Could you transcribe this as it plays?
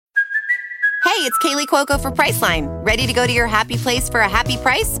it's Kaylee Cuoco for Priceline. Ready to go to your happy place for a happy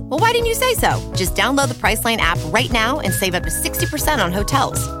price? Well, why didn't you say so? Just download the Priceline app right now and save up to 60% on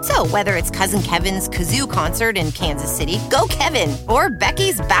hotels. So whether it's Cousin Kevin's Kazoo Concert in Kansas City, go Kevin, or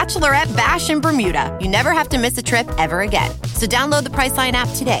Becky's Bachelorette Bash in Bermuda, you never have to miss a trip ever again. So download the Priceline app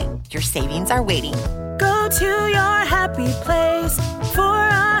today. Your savings are waiting. Go to your happy place for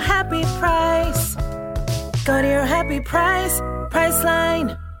a happy price. Go to your happy price,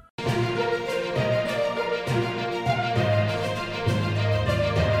 Priceline.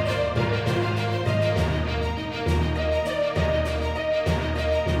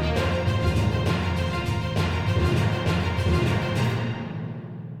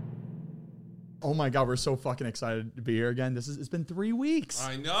 Oh my God, we're so fucking excited to be here again. It's been 3 weeks.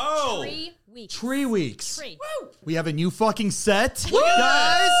 I know. 3 weeks. 3 weeks. 3. Woo! We have a new fucking set. Woo!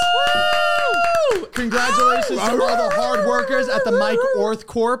 Guys! Woo! Congratulations to all the hard workers at the Mike Orth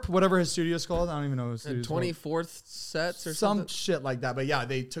Corp, whatever his studio's called. I don't even know his studio's called. 24th sets or Some something. shit like that. But yeah,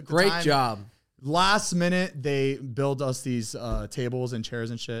 they took the Great time. job. Last minute, they build us these tables and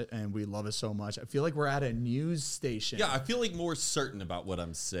chairs and shit, and we love it so much. I feel like we're at a news station. Yeah, I feel like more certain about what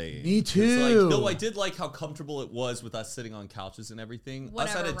I'm saying. Me It's too. Like, though I did like how comfortable it was with us sitting on couches and everything.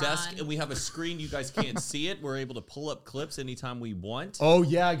 Whatever, us at a desk, Ron. and we have a screen. You guys can't see it. We're able to pull up clips anytime we want. Oh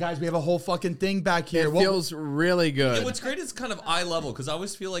yeah, guys, we have a whole fucking thing back here. It What- feels really good. And what's great is kind of eye level because I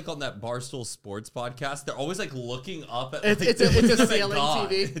always feel like on that Barstool Sports podcast, they're always like looking up at. It's like, a oh my ceiling God.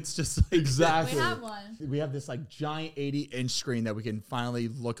 TV. It's just like Exactly. We have one. We have this like giant 80-inch screen that we can finally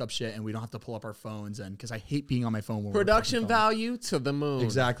look up shit, and we don't have to pull up our phones. And because I hate being on my phone. When Production we're fucking filming. value to the moon.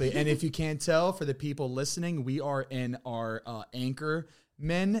 Exactly. And if you can't tell, for the people listening, we are in our anchor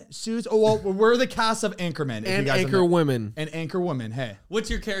men suits. Oh well, we're the cast of Anchormen. if you And guys don't anchor know. women. And anchor women. Hey. What's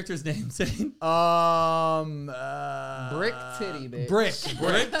your character's name, Zane? Brick titty, bitch. Brick.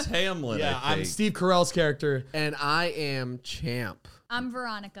 Rick Tamlin. Yeah, I I'm think. Steve Carell's character. And I am Champ. I'm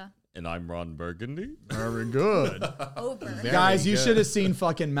Veronica. And I'm Ron Burgundy. Very good. Over. Guys, you good. should have seen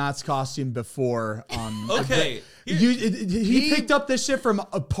fucking Matt's costume before. Okay. He picked up this shit from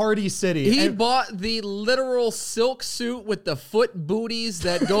a Party City. He and- bought the literal silk suit with the foot booties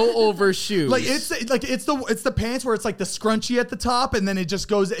that go over shoes. Like it's the pants where it's like the scrunchie at the top, and then it just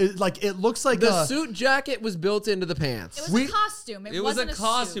goes it looks like the suit jacket was built into the pants. It was a costume. It It was a wasn't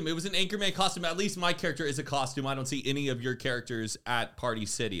costume. suit. It was an Anchorman costume. At least my character is a costume. I don't see any of your characters at Party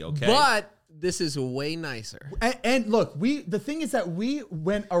City, okay? But this is way nicer. And look, the thing is that we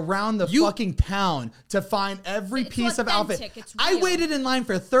went around the You- fucking town to find every It's piece of outfit. authentic. It's I real. waited in line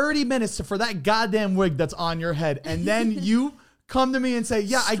for 30 minutes for that goddamn wig that's on your head, and then you come to me and say,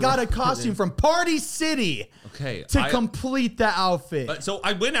 "Yeah, I got a costume from Party City." Okay, To complete the outfit. So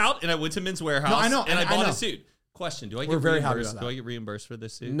I went out and I went to Men's Warehouse. No, I know, and I I bought know. a suit. Question: Do I We're get very happy reimbursed? about Do that. I get reimbursed for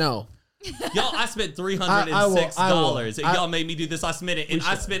this suit? No. Y'all, I spent $306 I will. and y'all made me do this last minute, and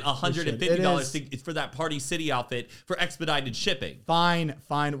I spent $150 for that Party City outfit for expedited shipping. Fine.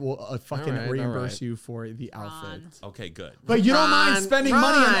 We'll fucking All right, reimburse you for the outfit. Okay, good. But you don't mind Ron, spending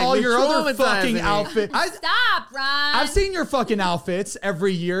money on all you're your other traumatizing fucking me. outfits. Stop, Ron. I've seen your fucking outfits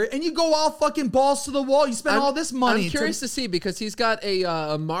every year, and you go all fucking balls to the wall. You spend all this money. I'm curious to see because he's got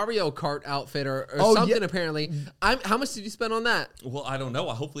a Mario Kart outfit or Oh, something yeah. apparently. How much did you spend on that? Well, I don't know.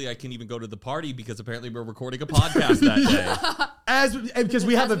 Hopefully, I can even go to the party because apparently we're recording a podcast that day. Because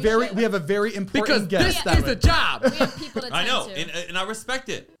we have a very important Because guest. this is the job. We have people to I tend know, to. and I respect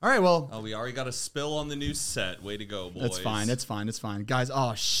it. All right, well, Oh, we already got a spill on the new set. Way to go, boys. that's fine. It's fine, guys.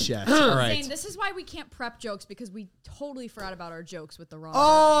 Oh shit! All right. Zane, this is why we can't prep jokes because we totally forgot about our jokes with the raw.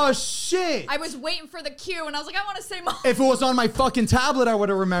 Oh shit! I was waiting for the cue and I was like, I want to say more. If it was on my fucking tablet, I would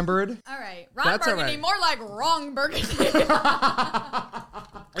have remembered. All right, Ron That's all Burgundy, right. more like wrong Burgundy.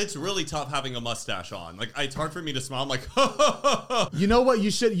 It's really tough having a mustache on. Like, it's hard for me to smile. I'm like, You know what?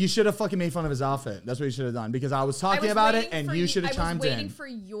 You should have fucking made fun of his outfit. That's what you should have done because I was talking about it and you should have chimed I was waiting in. for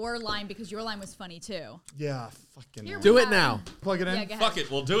your line because your line was funny too. Yeah, fucking. Here we Do it have- now. Plug it in. Yeah, go ahead. fuck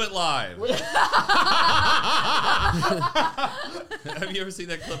it, we'll do it live. Have you ever seen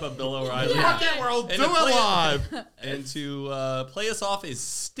that clip of Bill O'Reilly? Yeah. Fuck it, we'll do it live. And to play us off is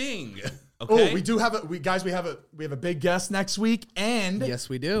Sting. Okay? Oh, we do have we have a big guest next week and Yes,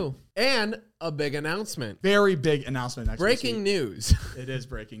 we do. And a big announcement. very big announcement next Breaking week. news. It is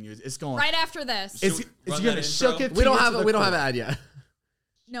breaking news. It's going. Right after this. It's Should we run gonna that shook intro? it. We don't to have the we don't have core. an ad yet.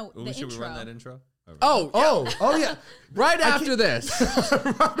 no, the Should we intro. run that intro? Oh, Yeah. right after this.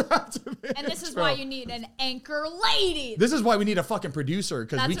 And this is why you need an anchor lady. This is why we need a fucking producer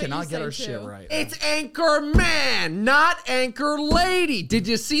because That's we what you cannot get say, our shit too. right. It's Anchor Man, not Anchor Lady. Did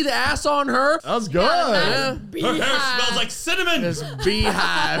you see the ass on her? That was good. Yeah. Her hair smells like cinnamon. This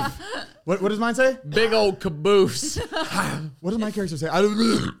beehive. What does mine say? Big old caboose. What does my character say? I don't.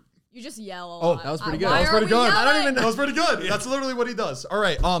 You just yell a lot. That was pretty good. Why That was are pretty we good. yelling? I don't even know. That was pretty good. That's literally what he does. All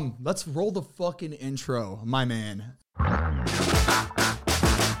right. Let's roll the fucking intro, my man.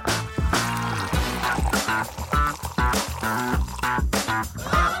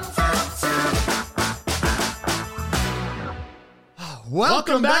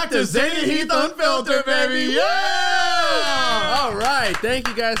 Welcome back to Zane and Heath Unfiltered, baby. Yeah! All right. Thank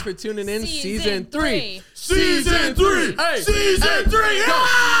you guys for tuning in. Season 3. Season 3. Hey. Season 3.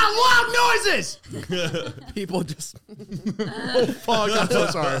 Ah, loud noises. People just... Oh, fuck. I'm so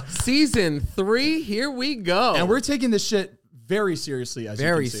sorry. Season 3. Here we go. And we're taking this shit very seriously, as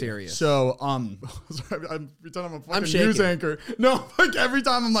Very you can see. serious. So, sorry, every time I'm a fucking shaking. news anchor. No, like every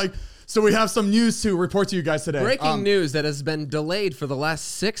time I'm like, so we have some news to report to you guys today. Breaking news that has been delayed for the last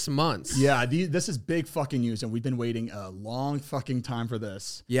 6 months. Yeah, this is big fucking news, and we've been waiting a long fucking time for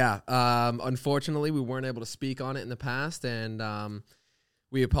this. Yeah. Unfortunately, we weren't able to speak on it in the past, and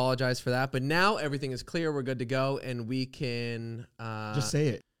we apologize for that. But now everything is clear. We're good to go, and we can... Just say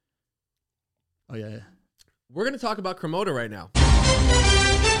it. Oh, yeah. We're going to talk about Cremota right now.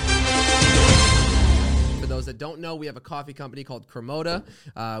 For those that don't know, we have a coffee company called Cremota.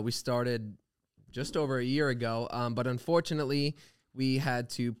 We started just over a year ago, but unfortunately, we had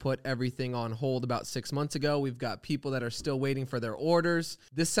to put everything on hold about 6 months ago. We've got people that are still waiting for their orders.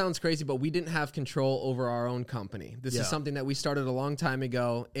 This sounds crazy, but we didn't have control over our own company. This is something that we started a long time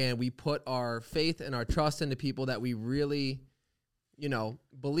ago, and we put our faith and our trust into people that we really,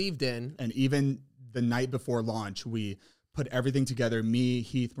 believed in. And even the night before launch, we put everything together. Me,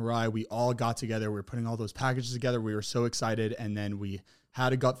 Heath, Mariah, we all got together. We were putting all those packages together. We were so excited. And then we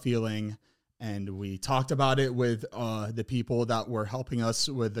had a gut feeling, and we talked about it with the people that were helping us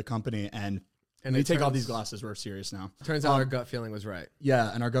with the company. And we take off these glasses. We're serious now. Turns out our gut feeling was right.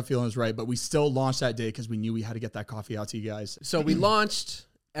 Yeah, and our gut feeling was right. But we still launched that day because we knew we had to get that coffee out to you guys. So we launched.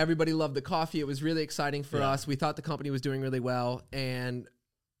 Everybody loved the coffee. It was really exciting for us. We thought the company was doing really well. And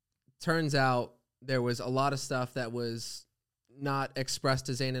turns out there was a lot of stuff that was not expressed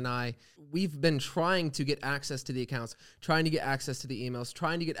to Zane and I. We've been trying to get access to the accounts, trying to get access to the emails,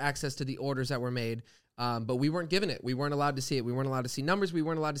 trying to get access to the orders that were made, but we weren't given it. We weren't allowed to see it. We weren't allowed to see numbers. We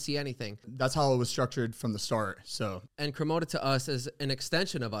weren't allowed to see anything. That's how it was structured from the start. And Cremota to us is an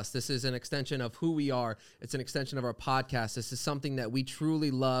extension of us. This is an extension of who we are. It's an extension of our podcast. This is something that we truly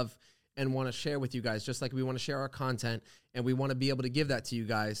love and want to share with you guys, just like we want to share our content, and we want to be able to give that to you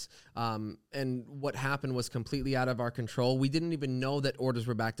guys. And what happened was completely out of our control. We didn't even know that orders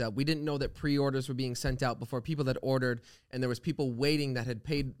were backed up. We didn't know that pre-orders were being sent out before people that ordered, and there was people waiting that had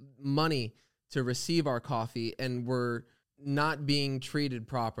paid money to receive our coffee and were not being treated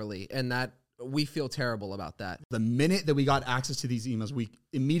properly, and that we feel terrible about that. The minute that we got access to these emails, we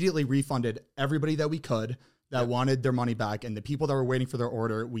immediately refunded everybody that we could that wanted their money back, and the people that were waiting for their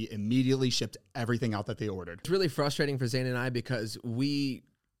order, we immediately shipped everything out that they ordered. It's really frustrating for Zane and I because we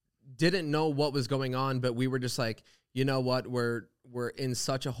didn't know what was going on, but we were just like, you know what, we're in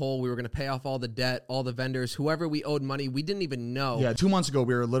such a hole. We were going to pay off all the debt, all the vendors, whoever we owed money. We didn't even know. Yeah, 2 months ago,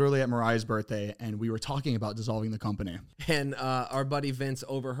 we were literally at Mariah's birthday, and we were talking about dissolving the company. And our buddy Vince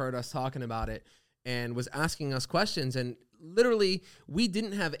overheard us talking about it and was asking us questions, and literally, we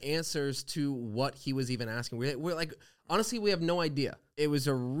didn't have answers to what he was even asking. We're like, honestly, we have no idea. It was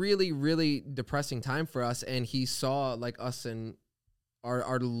a really, really depressing time for us, and he saw like us in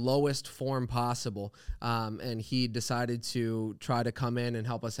our lowest form possible, and he decided to try to come in and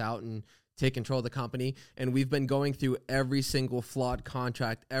help us out and take control of the company. And we've been going through every single flawed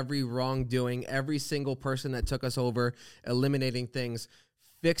contract, every wrongdoing, every single person that took us over, eliminating things,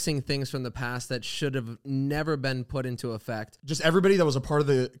 fixing things from the past that should have never been put into effect. Just everybody that was a part of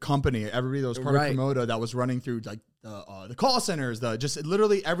the company, everybody that was part of Cremota that was running through like the call centers, just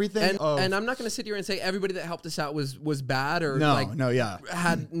literally everything. And I'm not going to sit here and say everybody that helped us out was bad or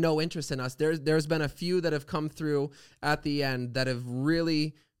had no interest in us. There's been a few that have come through at the end that have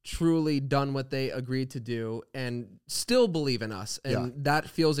really truly done what they agreed to do and still believe in us, and that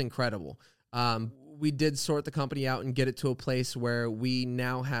feels incredible. We did sort the company out and get it to a place where we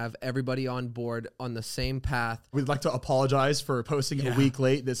now have everybody on board on the same path. We'd like to apologize for posting a week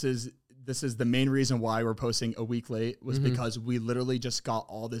late. This is the main reason why we're posting a week late was because we literally just got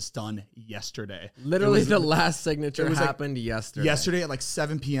all this done yesterday. Literally the last signature happened yesterday. Yesterday at like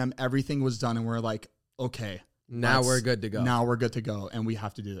 7 p.m., everything was done, and we're like, okay. Now we're good to go. Now we're good to go, and we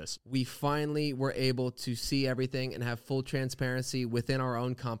have to do this. We finally were able to see everything and have full transparency within our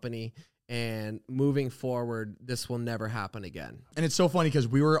own company. And moving forward, this will never happen again. And it's so funny because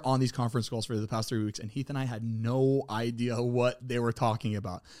we were on these conference calls for the past 3 weeks, and Heath and I had no idea what they were talking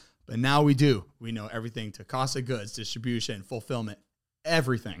about. But now we do. We know everything to cost of goods, distribution, fulfillment,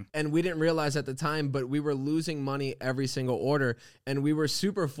 everything. And we didn't realize at the time, but we were losing money every single order. And we were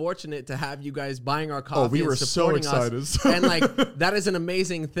super fortunate to have you guys buying our coffee. We were and supporting so excited. us. And like, that is an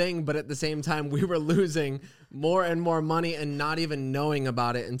amazing thing. But at the same time, we were losing more and more money and not even knowing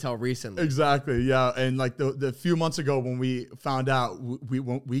about it until recently. Exactly. Yeah. And like the few months ago when we found out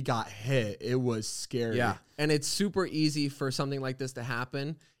we got hit, it was scary. Yeah. And it's super easy for something like this to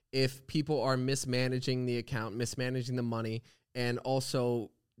happen if people are mismanaging the account, mismanaging the money, and also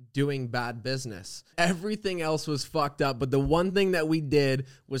doing bad business. Everything else was fucked up, but the one thing that we did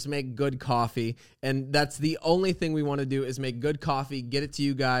was make good coffee, and that's the only thing we want to do is make good coffee, get it to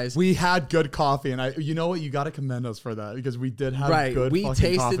you guys. We had good coffee, and you know what? You got to commend us for that because we did have good we fucking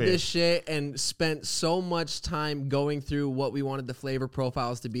tasted coffee. this shit and spent so much time going through what we wanted the flavor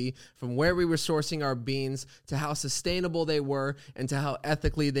profiles to be, from where we were sourcing our beans to how sustainable they were and to how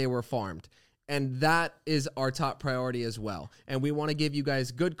ethically they were farmed. And that is our top priority as well. And we want to give you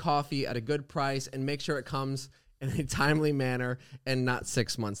guys good coffee at a good price and make sure it comes in a timely manner and not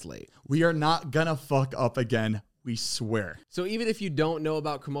 6 months late. We are not gonna fuck up again. We swear. So even if you don't know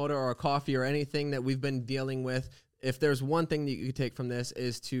about Komodo or our coffee or anything that we've been dealing with, if there's one thing that you could take from this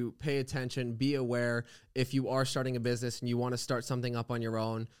is to pay attention, be aware if you are starting a business and you want to start something up on your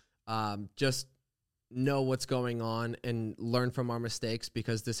own, just know what's going on and learn from our mistakes,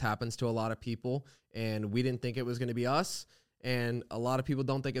 because this happens to a lot of people and we didn't think it was going to be us, and a lot of people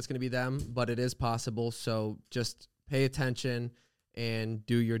don't think it's going to be them, but it is possible. So just pay attention and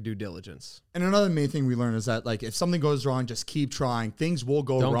do your due diligence. And another main thing we learned is that like if something goes wrong, just keep trying. Things will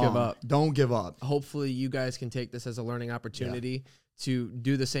go wrong. Don't give up. Don't give up. Hopefully you guys can take this as a learning opportunity to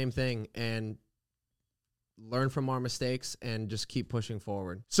do the same thing and learn from our mistakes and just keep pushing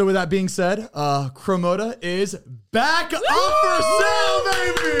forward. So with that being said, Komodo is back up for sale,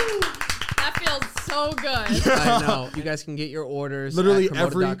 baby. That feels so good. I know. You guys can get your orders Literally at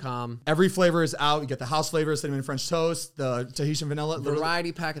Komodo.com. every flavor is out. You get the house flavor, cinnamon French toast, the Tahitian vanilla.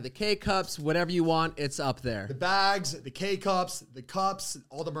 Variety pack of the K-Cups, whatever you want, it's up there. The bags, the K-Cups, the cups,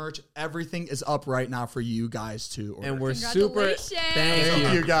 all the merch, everything is up right now for you guys to order. And we're super Congratulations.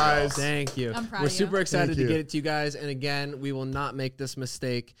 Thank you guys. Thank you. I'm proud We're of you. super excited Thank to you. get it to you guys. And again, we will not make this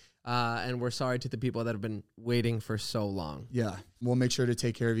mistake. And we're sorry to the people that have been waiting for so long. Yeah, we'll make sure to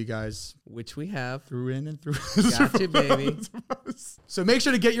take care of you guys Which we have. through in and through. Got you, baby. So make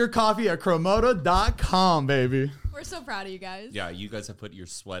sure to get your coffee at Komodo.com, baby. We're so proud of you guys. Yeah, you guys have put your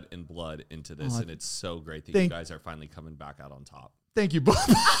sweat and blood into this, and it's so great that you thank- guys are finally coming back out on top. Thank you both.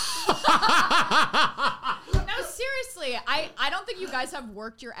 No, seriously, I don't think you guys have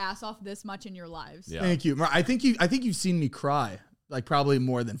worked your ass off this much in your lives. Yeah. Thank you. I think you've seen me cry like probably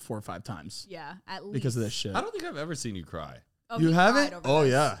more than 4 or 5 times Yeah, at least. because of this shit. I don't think I've ever seen you cry. Oh, You he haven't? cried over Oh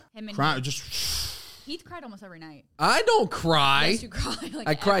this. yeah. Him and Cry, Heath. just Heath cried almost every night. I don't cry. Yes, you cry. Like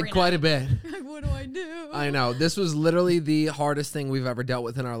I cried every quite night. a bit. Like, what do I do? I know. This was literally the hardest thing we've ever dealt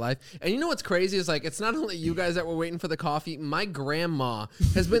with in our life. And you know what's crazy is like, it's not only you guys that were waiting for the coffee. My grandma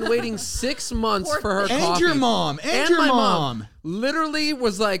has been waiting 6 months for her and coffee. your mom. And your my mom. literally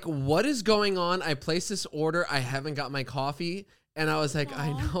was like, what is going on? I placed this order. I haven't got my coffee. And I was like,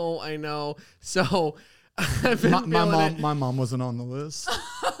 Aww. I know. So I've been My feeling it. my mom wasn't on the list.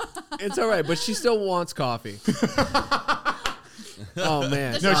 It's all right, but she still wants coffee. Oh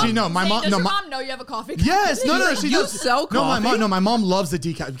man. Does No, your she mom- no. My Wait, mom. Does No, your my, mom know you have a coffee? yes. No. She You does sell No, my coffee? mom. No, my mom loves the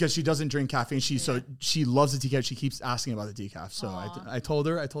decaf because she doesn't drink caffeine. She loves the decaf. She keeps asking about the decaf. So I told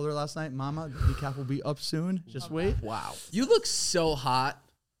her last night, Mama, the decaf will be up soon. Just wait. Wow. You look so hot.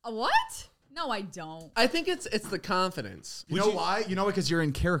 What? No, I don't. I think it's the confidence. You know why? You know because you're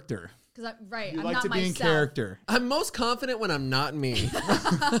in character. Because I'm You like not to be in myself. character. I'm most confident when I'm not me.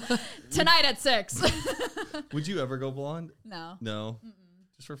 Tonight at 6. Would you ever go blonde? No. No.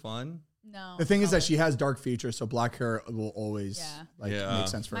 Just for fun? No. The thing is no. that she has dark features, so black hair will always Yeah. make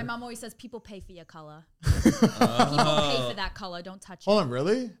sense for My her. mom always says people pay for your color. People pay for that color. Don't touch it. Hold on,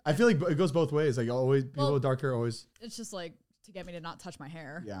 really? I feel like it goes both ways. Like always, people Well- with dark hair always. It's just like to get me to not touch my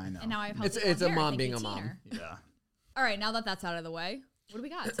hair. Yeah, I know. And now I have It's- healthy it's a blonde hair. mom Thank being you, a mom. Teener. Yeah. All right, now that that's out of the way, what do we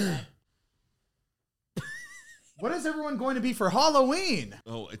got today? What is everyone going to be for Halloween?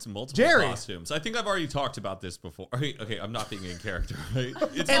 Oh, it's multiple Jerry. costumes. I think I've already talked about this before. Okay, I'm not being in character, right?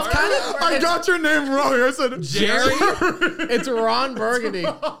 It's It's kind of I got your name wrong. I said Jerry. It's Ron Burgundy.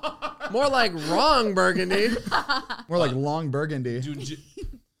 More like wrong Burgundy. More like long burgundy.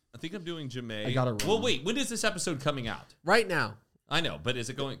 I think I'm doing Jamae. I got it wrong. Well, wait. When is this episode coming out? Right now. I know, but is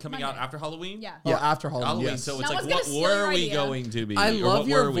it coming out after Halloween? Yeah. Yeah, after Halloween. Yes. So it's Now I like, was gonna steal where your are we idea. going to be? I Or love what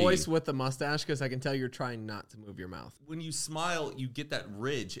your were we? voice with the mustache because I can tell you're trying not to move your mouth. When you smile, you get that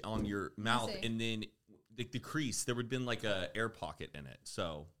ridge on your mouth, see. and then the crease. There would have been like a air pocket in it.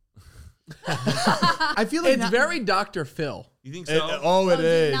 So I feel like It's very Dr. Phil. you think It, so? it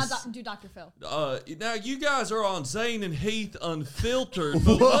is. Now do Dr. Phil. Now you guys are on Zane and Heath Unfiltered,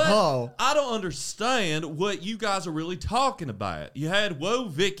 but Whoa. what? I don't understand what you guys are really talking about. You had Whoa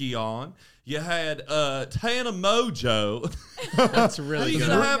Vicky on. You had Tana Mojo. That's Who really you good.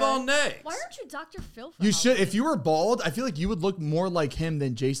 gonna have on next? Why aren't you Dr. Phil for You should. Halloween? If you were bald, I feel like you would look more like him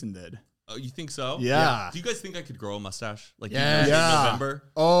than Jason did. Oh, you think so? Yeah. Do you guys think I could grow a mustache like Yes. you guys Yeah. in November?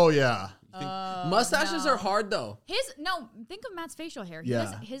 Oh yeah. Mustaches are hard though. Think of Matt's facial hair.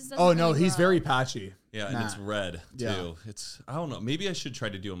 Yeah. His doesn't Oh no, really he's grow. very patchy. Yeah, and it's Nah. red too. Yeah. It's I don't know. Maybe I should try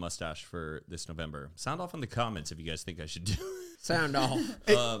to do a mustache for this November. Sound off in the comments if you guys think I should do. Sound off.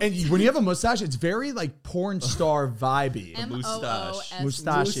 And when you have a mustache, it's very like porn star vibey. Mustache.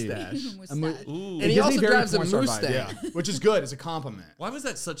 Mustache. Mustache. Ooh. And he also drives a Mustang. yeah, which is good. It's a compliment. Why was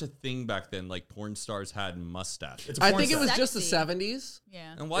that such a thing back then? Like porn stars had mustaches. It's a I porn think it star. was just the Sexy. 70s.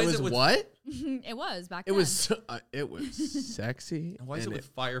 Yeah. And why It is was it with what? It was back It then. was sexy. and why is it and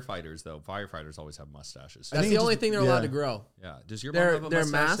with firefighters though? Firefighters always have mustaches. That's think the it only just- thing they're allowed yeah. to grow. Yeah. Does your Their- mom have a their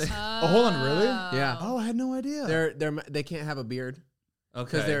mustache? mask? Oh, hold on, really? Yeah. Oh, I had no idea. They can't have a beard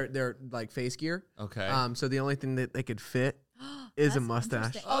Okay. because they're like face gear. Okay. So the only thing that they could fit is a That's mustache.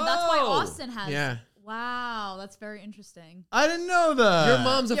 interesting. Oh, that's why Oh. Austin has. Yeah. Wow, that's very interesting. I didn't know that. Your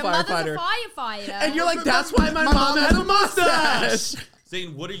mom's a Your firefighter. mother's a firefighter. And you're like, that's why my mom has a mustache.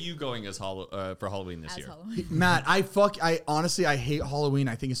 Zane, what are you going as for Halloween this As year? Halloween. Matt, I honestly hate Halloween.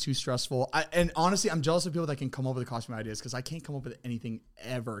 I think it's too stressful. And honestly, I'm jealous of people that can come up with costume ideas because I can't come up with anything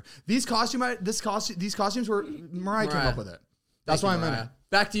ever. These costumes were Mariah came up with it. That's why I'm in it.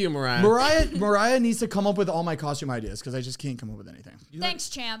 Back to you, Mariah. Mariah needs to come up with all my costume ideas because I just can't come up with anything. Thanks,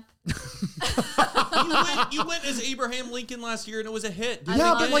 champ. You went as Abraham Lincoln last year and it was a hit. Did I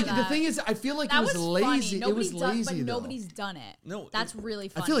Yeah, love but like that. the thing is, I feel like That it was lazy. funny. It was lazy but though. nobody's done it. No, That's really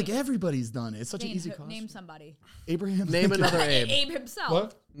funny. I feel like everybody's done it. It's such an Name, easy costume. name somebody. Abraham. Name Lincoln. another Abe. Abe himself.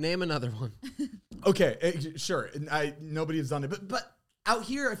 What? Name another one. Okay, sure. Nobody has done it, but out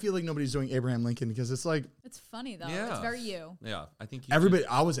here, I feel like nobody's doing Abraham Lincoln because it's like It's funny though. Yeah. It's very you. Yeah, I think you everybody.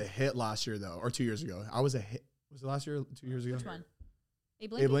 I was a hit last year though, or 2 years ago. I was a hit. Was it last year? 2 years ago? Which one?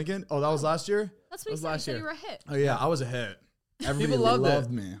 Abe Lincoln? Abe Lincoln. Oh, that was last year. That's what was he said. He last said year. you were a hit. Oh yeah, I was a hit. Everybody loved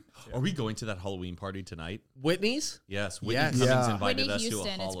it. me. Are we going to that Halloween party tonight? Whitney's? Yes, Whitney Yes. Cummings Yeah. invited Whitney us to a Houston.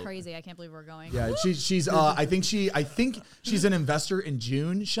 It's Halloween. crazy. I can't believe we're going. Yeah, she's. I think she's an investor in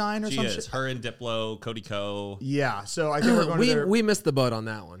June Shine or She something. is. Her and Diplo, Cody Co. Yeah, so I think we're going to their, We missed the boat on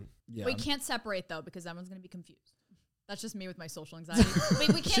that one. yeah. We can't separate though because everyone's gonna be confused. That's just me with my social anxiety. we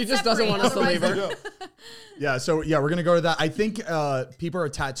can't She just doesn't want us to leave her. Yeah, so yeah, we're gonna go to that. I think people are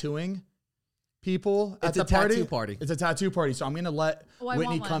tattooing people at It's the a tattoo party. It's a tattoo party, so I'm gonna let Oh, I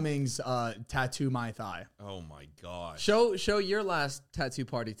Whitney want one. Cummings tattoo my thigh. Oh my gosh. Show your last tattoo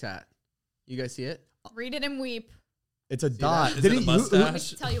party tat. You guys see it? Read it and weep. It's a dot. Is it Didn't a you-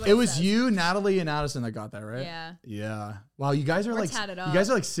 mustache? Tell you what It was says. you, Natalie, and Addison that got that, right? Yeah. Yeah. Wow, you guys are We're like tatted you up. guys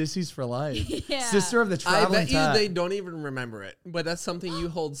are like sissies for life. Yeah. Sister of the I traveling bet you tat. they don't even remember it, but that's something you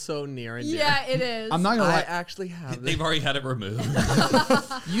hold so near and dear. Yeah, it is. I'm not gonna I lie. actually have it. They've already had it removed.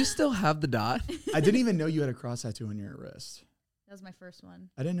 You still have the dot? I didn't even know you had a cross tattoo on your wrist. That was my first one.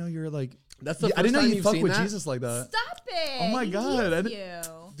 I didn't know you were like. That's the I first didn't know time you you've fuck seen with that? Jesus like that. Stop it. Oh my He God, I is didn't-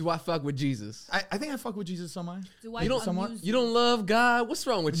 you. Do I fuck with Jesus? I think I fuck with Jesus so much. Do I You don't. amuse You don't love God. What's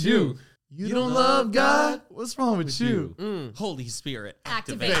wrong with You. you? You don't love God? What's wrong with you? Holy Spirit,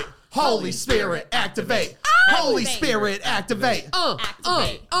 Activate. activate. Holy Spirit, activate. Holy Spirit, activate.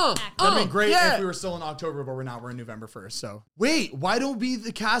 Activate. That'd been great yeah. if we were still in October, but we're not. We're in November 1st. So wait, why don't be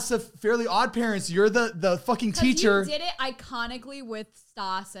the cast of Fairly Odd Parents? You're the fucking 'Cause teacher. You did it iconically with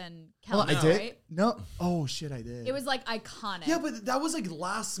Stas and Well, Kelly, I did. right? No. Oh shit, I did. It was like iconic. Yeah, but that was like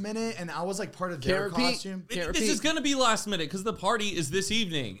last minute, and I was like part of Can't their repeat. costume. Can't This repeat. is going to be last minute because the party is this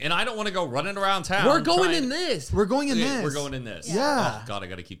evening, and I don't want to go running around town. We're going trying- in this. We're going in Okay, this. We're going in this. Yeah. Oh God, I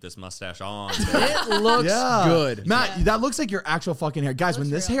got to keep this mustache on. It looks Yeah. good. Matt, that looks like your actual fucking hair. Guys, when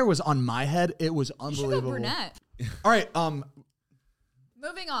Looks this real. hair was on my head, it was you should go unbelievable. brunette. All right,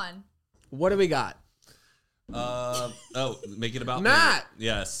 Moving on. What do we got? Make it about Matt. me.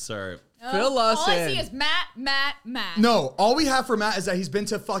 Yes, sir. Fill us All I in. see is Matt. no, all we have for Matt is that he's been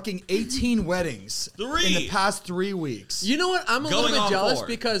to fucking 18 weddings in the 3. past 3 weeks. You know what? I'm a Going little on bit jealous 4.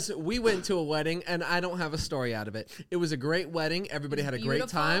 because we went to a wedding and I don't have a story out of it. It was a great wedding. Everybody It had a was great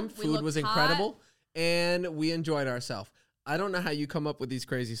beautiful. time. We Food looked was hot. incredible, and we enjoyed ourselves. I don't know how you come up with these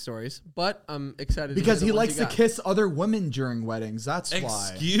crazy stories, but I'm excited Because to he hear the ones likes you to got. kiss other women during weddings. That's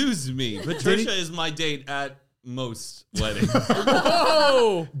why. Excuse me. Patricia is my date at most weddings.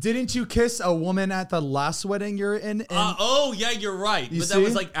 Oh, Didn't you kiss a woman at the last wedding you're in? Oh, yeah, you're right. You But that was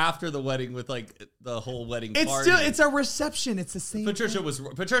see? like after the wedding with like the whole wedding It's party. still, it's a reception. It's the same.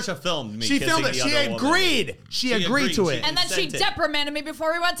 Patricia filmed me. She kissing filmed it. the She other woman. agreed. She agreed to it. And then she consented. reprimanded me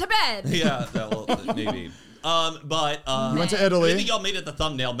before we went to bed. Yeah, well, maybe. But You went to I Italy. think y'all made it the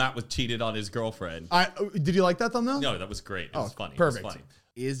thumbnail. Matt was cheated on his girlfriend. Did you like that thumbnail? No, that was great. It was funny. perfect. It was funny.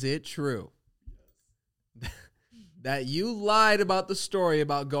 is it true that you lied about the story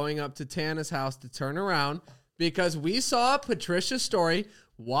about going up to Tana's house to turn around? Because we saw Patricia's story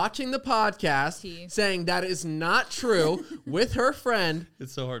watching the podcast saying that is not true with her friend.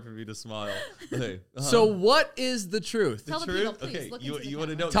 It's so hard for me to smile. Okay. So what is the truth? Tell the True? people, please. Okay, Look you into the want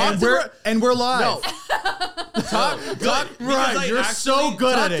to camera. know? Talk And to we're, and we're live. No. Talk Right, I you're so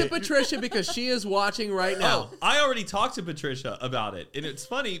good talk at to it. Patricia because she is watching right now. Oh, I already talked to Patricia about it, and it's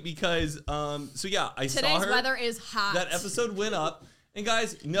funny because, so yeah, I saw Today's her. weather is hot. That episode went up, and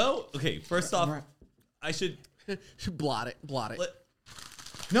guys, no, okay. First off, I should Blot it. Blot it. let.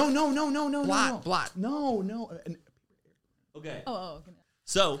 No. Blot. No. And Okay. okay.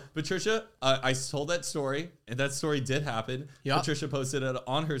 So Patricia, I told that story, and that story did happen. Yup. Patricia posted it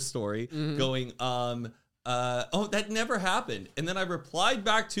on her story, going, oh, that never happened. And then I replied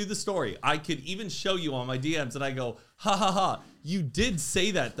back to the story. I could even show you on my DMs, and I go, ha ha ha, you did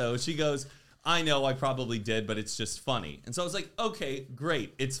say that though. She goes, I know I probably did, but it's just funny. And so I was like, okay,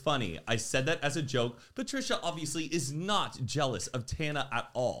 great, it's funny. I said that as a joke. Patricia obviously is not jealous of Tana at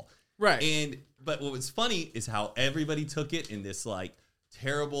all. Right. But what was funny is how everybody took it in this like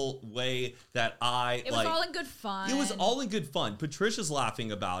terrible way that It was all in good fun. It was all in good fun. Patricia's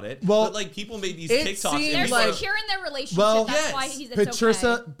laughing about it. Well, but like people made these it TikToks. seemed And They're people like- are- secure in their relationship. Well, That's yes. why it's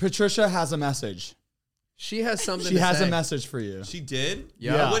okay. Patricia has a message. She has something She to has say. a message for you. she did?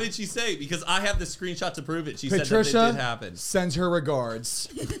 Yeah. What did she say? Because I have the screenshot to prove it. She said that Patricia it did happen. sends her regards.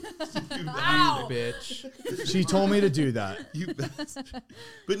 Ow. Bitch. She told me to do that. You bastard.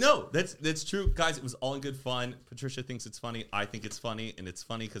 But no, that's true. Guys, it was all in good fun. Patricia thinks it's funny. I think it's funny. And it's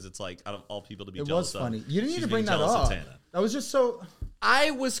funny because it's like out of all people to be It jealous was funny. of. You didn't need she's to bring being that jealous of up. Tana. That was just so.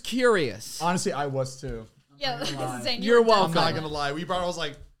 I was curious. Honestly, I was too. Yeah, Zane, You're were welcome. dumb. I'm not gonna lie. We brought. I was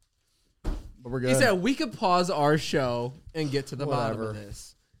like, but we're He good. said we could pause our show and get to the bottom Whatever. of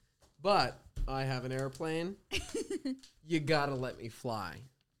this. But I have an airplane. You gotta let me fly.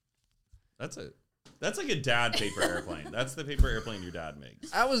 That's like a dad paper airplane. That's the paper airplane your dad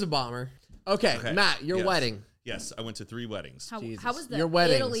makes. That was a bomber. Okay, Matt, your Yes. wedding. Yes, I went to 3 weddings. Jesus. How was the Your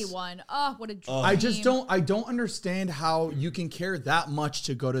weddings. Italy one? Oh, what a dream. I just don't. I don't understand how you can care that much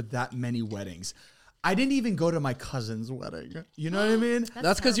to go to that many weddings. I didn't even go to my cousin's wedding. You know what I mean?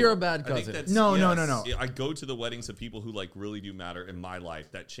 That's because you're a bad I think cousin. that's, No. Yeah, I go to the weddings of people who like really do matter in my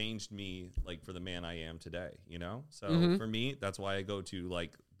life. That changed me like for the man I am today, you know? So for me, that's why I go to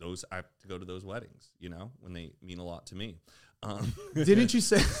like those, I have to go to those weddings, you know, when they mean a lot to me. Didn't you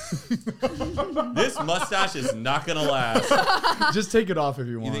say? This mustache is not going to last. Just take it off if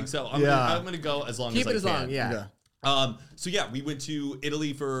you want. You think so? I'm going to go as long Keep as it as I can. long, yeah. So yeah, we went to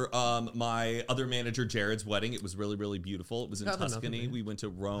Italy for my other manager Jared's wedding. It was really, really beautiful. It was in Got nothing, Tuscany. man. We went to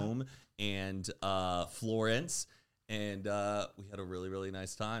Rome and Florence, and we had a really, really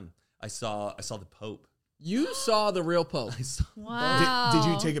nice time. I saw the Pope. You saw the real Pope. I saw. Wow.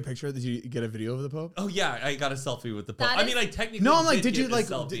 Did you take a picture? Did you get a video of the Pope? Oh yeah, I got a selfie with the Pope. That I is- mean, I technically No, I'm like, did you get like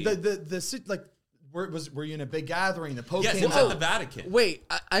a selfie. the were you in a big gathering? The Pope Yes, came it was at out. the Vatican. Wait,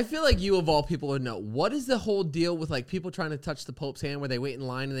 I feel like you of all people would know. What is the whole deal with like people trying to touch the Pope's hand where they wait in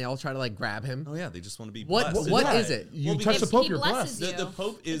line and they all try to like grab him? Oh yeah, they just want to be What- blessed. what Yeah, is it? You Well, touch the because Pope, he you're blesses blessed. you. The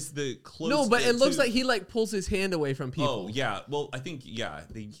Pope is the close. No, but it looks to- like he like pulls his hand away from people. Oh yeah, well I think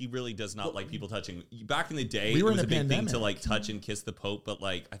he really does not like people touching. Back in the day, We were it was in a a big thing pandemic. to like touch and kiss the Pope, but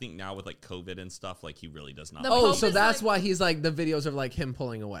like I think now with like COVID and stuff, like he really does not. The like Oh, Pope so is that's like- why he's like the videos of like him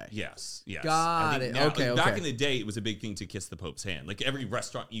pulling away. Yes. Got I think it. now- Okay, Back okay. in the day, it was a big thing to kiss the Pope's hand. Like every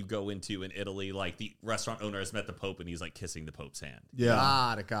restaurant you go into in Italy, like the restaurant owner has met the Pope and he's like kissing the Pope's hand. Yeah.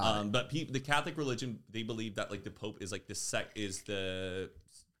 Got it. But the Catholic religion, they believe that like the Pope is like is the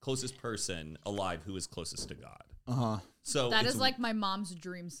closest person alive who is closest to God. So That it's is like my mom's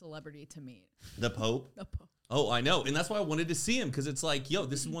dream celebrity to meet. the Pope. The Pope. Oh, I know. And that's why I wanted to see him because it's like, yo,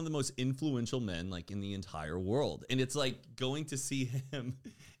 this is one of the most influential men like in the entire world. And it's like going to see him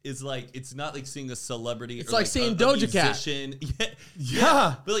is like, it's not like seeing a celebrity. It's or like seeing a Doja Cat. musician.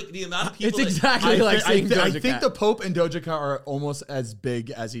 Yeah. But like the amount of It's people. exactly like I seeing Doja think Cat. the Pope and Doja Cat are almost as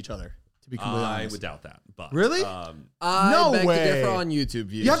big as each other. To be completely I honest. would doubt that. But Really? I No beg way. to differ on YouTube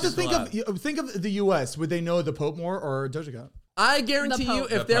views. You have to Just think of the U.S. Would they know the Pope more or Doja Cat? I guarantee The you,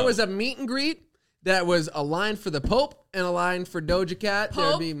 Pope. if The there Pope. was a meet and greet that was a line for the Pope and a line for Doja Cat,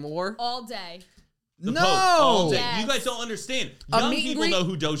 there'd Pope be more. all day. The No! Pope all day. Yes. You guys don't understand. A Young meet and people greet- know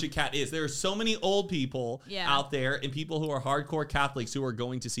who Doja Cat is. There are so many old people Yeah. out there and people who are hardcore Catholics who are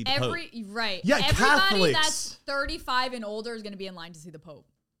going to see the Pope. Right. Yeah, Everybody Catholics. that's 35 and older is going to be in line to see the Pope.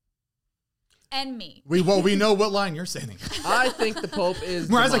 And me. We know what line you're standing. I think the Pope is.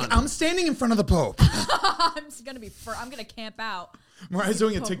 Mariah's like, demonic. I'm standing in front of the Pope. I'm just going to be I'm going to camp out. Mariah's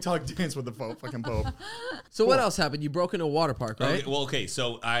doing a TikTok dance with the fucking Pope. So what else happened? You broke into a water park, right? Okay.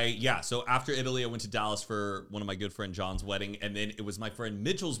 So so after Italy, I went to Dallas for one of my good friend John's wedding, and then it was my friend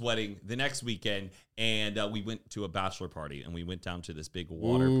Mitchell's wedding the next weekend, and we went to a bachelor party, and we went down to this big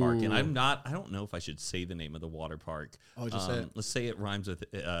water park, and I don't know if I should say the name of the water park. Oh, just say it. Let's say it rhymes with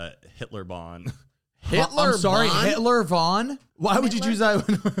Hitler Bond. Hitler I'm sorry, Bond? Hitler Vaughn? Why would you choose that?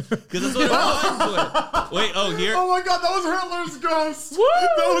 Because that's what it rhymes with. Wait, here. Oh my god, that was Hitler's ghost.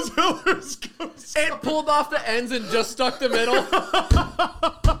 That was Hitler's ghost. It pulled off the ends and just stuck the middle.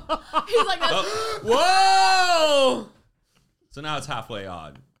 He's like, that's, Whoa! So now it's halfway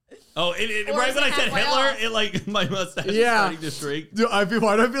on. Oh, Or right is when it I said halfway Hitler, off? it like my mustache is Yeah. starting to shrink. Dude, why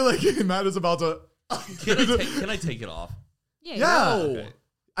do I feel like Matt is about to... Can I take it off? yeah. Yeah. Okay.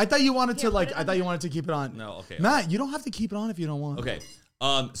 I thought you wanted to put like. it I on thought you wanted to keep it on. No, okay. Matt, you don't have to keep it on if you don't want. Okay.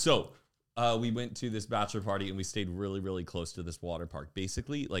 So we went to this bachelor party and we stayed really, really close to this water park,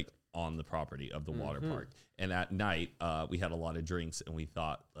 basically like on the property of the water park. And at night, we had a lot of drinks and we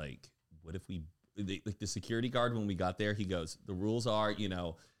thought, like, what if like the security guard, when we got there, he goes, the rules are,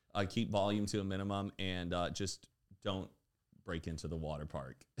 keep volume to a minimum and just don't break into the water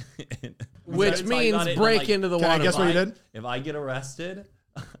park. Which So I means got it, and I'm break like, into the Can I water guess what park. you did? If I get arrested,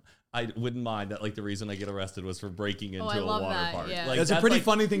 I wouldn't mind that. Like the reason I get arrested was for breaking into I a love water that, park. yeah. Like, That's a pretty like,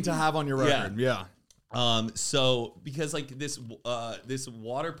 funny thing to have on your record. Yeah. So because like this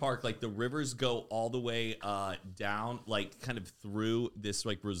water park, like the rivers go all the way down, like kind of through this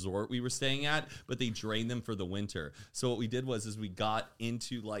like resort we were staying at, but they drain them for the winter. So what we did was we got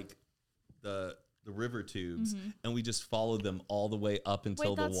into like the river tubes and we just followed them all the way up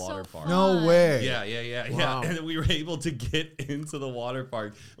until the that's so water park. No way. Yeah. Wow. And then we were able to get into the water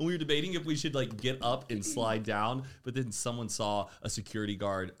park. And we were debating if we should like get up and slide down, but then someone saw a security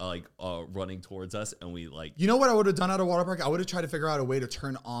guard running towards us and we like You know what I would have done at a water park? I would have tried to figure out a way to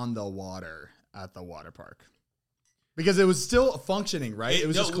turn on the water at the water park. Because it was still functioning, right? It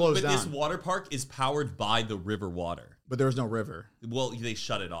was just closed but down. this water park is powered by the river water. But there was no river. Well, they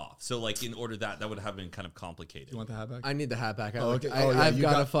shut it off. So like in order that would have been kind of complicated. You want the hat back? I need the hat back. Oh, okay. Oh, yeah, I've you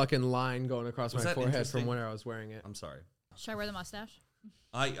got a got- fucking line going across Was my that forehead interesting? from where I was wearing it. I'm sorry. Should I wear the mustache?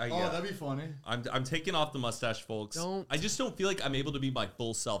 That'd be funny. I'm taking off the mustache, folks. Don't. I just don't feel like I'm able to be my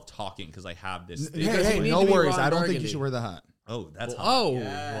full self talking because I have this. Hey, Because hey, you need no to be worries. Ron I don't think Burgundy. you should wear the hat. Oh, that's hot.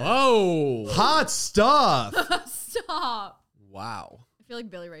 Oh, whoa. Hot stuff. Stop. Wow. I feel like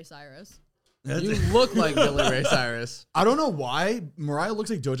Billy Ray Cyrus. You look like Billy Ray Cyrus. I don't know why Mariah looks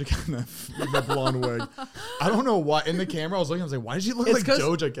like Doja Cat in that blonde wig. I don't know why. In the camera, I was looking. I was like, why does she look It's like 'cause-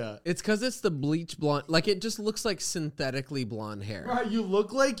 Doja Cat? It's because it's the bleach blonde. Like, it just looks like synthetically blonde hair. Right, you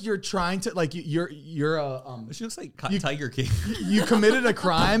look like you're trying to like you're She looks like Tiger King. you committed a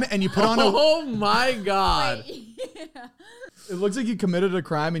crime and you put on a. Oh my God. It looks like you committed a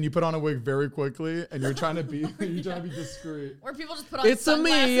crime and you put on a wig very quickly and you're trying to be discreet. Where people just put on It's a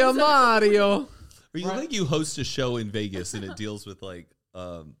sunglasses me, a and- Mario. Or you look like you host a show in Vegas and it deals with like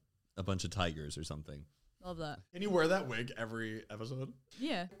a bunch of tigers or something. Love that. Can you wear that wig every episode?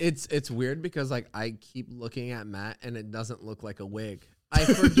 Yeah. It's weird because like I keep looking at Matt and it doesn't look like a wig. I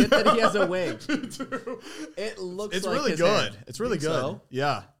forget that he has a wig. It looks It's like really his good. hair. It's really Think good. so?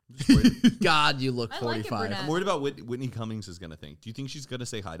 Yeah. God, you look I like it, 45. brunette. I'm worried about what Whitney Cummings is gonna think. Do you think she's gonna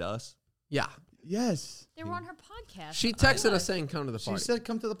say hi to us? Yeah. Yes. They were on her podcast. She texted us saying come to the She party. said,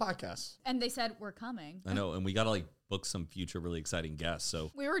 "Come to the podcast." and they said, we're coming. I know, and we gotta like book some future really exciting guests. So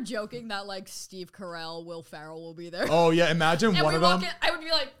We were joking that like Steve Carell, Will Ferrell will be there. Oh yeah, imagine and one we of walk them. in, I would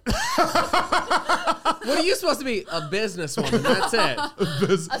be like, What are you supposed to be? A businesswoman. That's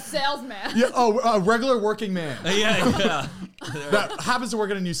it. a salesman. Yeah. Oh, a regular working man yeah. that happens to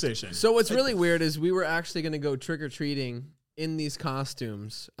work at a news station. So what's really weird is we were actually going to go trick-or-treating in these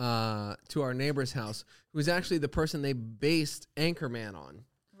costumes to our neighbor's house, who's actually the person they based Anchorman on.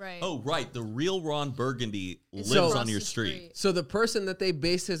 Right. Oh right, the real Ron Burgundy lives So- on Across your the street. So the person that they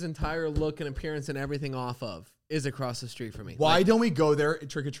based his entire look and appearance and everything off of is across the street from me. Why don't we go there,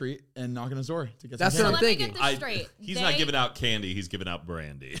 trick or treat, and knock on his door to get That's some what So I'm let me thinking. get this straight. He's not giving out candy. He's giving out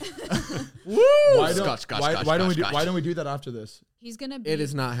brandy. Woo! Why don't, Scotch, why don't we do? Scotch. Why don't we do that after this? He's gonna be. It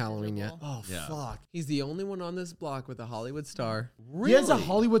is not Halloween yet. Oh Yeah. fuck! He's the only one on this block with a Hollywood star. He has a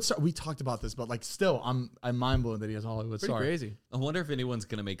Hollywood star. We talked about this, but like, still, I'm mind blown that he has a Hollywood Pretty star. crazy. I wonder if anyone's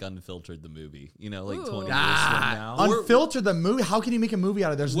gonna make Unfiltered the movie. You know, like Ooh. 20 years from now. Unfiltered the movie. How can you make a movie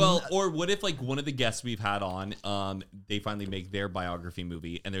out of? There's Well, or what if like one of the guests we've had on, they finally make their biography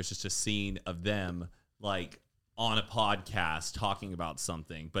movie, and there's just a scene of them like on a podcast talking about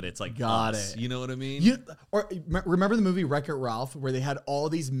something, but it's like Got us. it. You know what I mean? Remember the movie Wreck-It Ralph, where they had all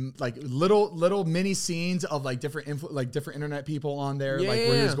these like little mini scenes of like different internet people on there, like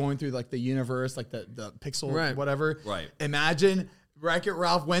where he was Yeah. going through like the universe, like the pixel Right. whatever. Right. Imagine Wreck-It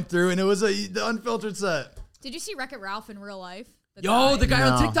Ralph went through and it was the Unfiltered set. Did you see Wreck-It Ralph in real life? Yo, the guy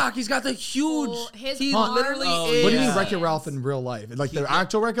on No. TikTok, he's got the huge. Well, his he arms- literally Oh, is. What do you mean Yeah. Wreck-It Ralph in real life? Like the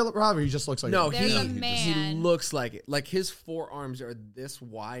actual Wreck-It Ralph, or he just looks like No, it? There's he a man. looks like it. Like his forearms are this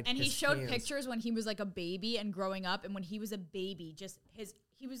wide. And he his showed hands- pictures when he was like a baby and growing up, and when he was a baby, just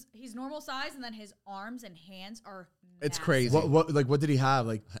he's normal size, and then his arms and hands are. It's massive. crazy. What did he have?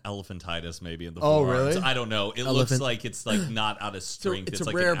 Like Elephantitis maybe in the Oh, forearms. really? I don't know. It looks Elephant. like it's like not out of It's a, strength. it's a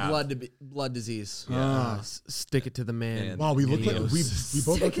like rare an blood disease. Ah. Stick it to the man. Man. wow, we look like Idios. we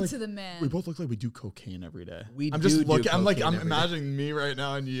both Stick look it like to the man. we both look like we do cocaine every day. We I'm just do looking. I'm like cocaine I'm every day. imagining me right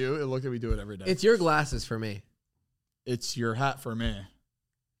now and you. It look like we do it every day. It's your glasses for me. It's your hat for me,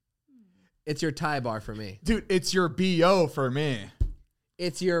 It's your tie bar for me. dude. It's your bo for me.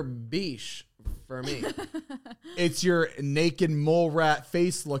 It's your beesh for me. It's your naked mole rat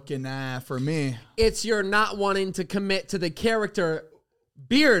face looking for me. It's your not wanting to commit to the character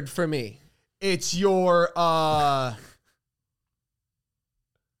beard for me. It's your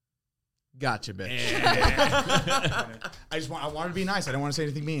Gotcha, bitch. I wanted to be nice. I don't want to say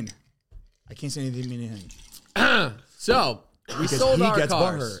anything mean. I can't say anything mean. So we Because sold he our gets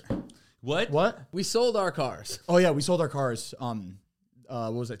cars. butthurt. What? We sold our cars. Oh yeah, we sold our cars.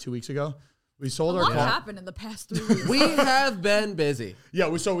 What was that? 2 weeks ago. We sold A our lot car. happened in the past 3 weeks. We have been busy. Yeah,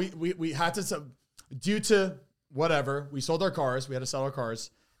 we had to due to whatever, we sold our cars. We had to sell our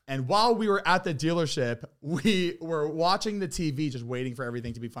cars. And while we were at the dealership, we were watching the TV, just waiting for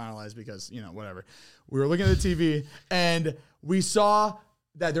everything to be finalized because, whatever. We were looking at the TV and we saw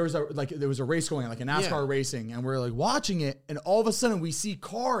that there was a race going on, like a NASCAR racing, and we're like watching it, and all of a sudden we see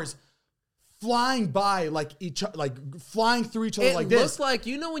cars flying by flying through each other It like looks this. like,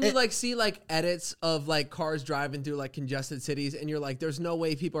 when you see like edits of like cars driving through like congested cities and you're like, there's no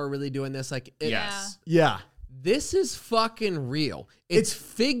way people are really doing this. Like, Yes. Yeah. this is fucking real. It's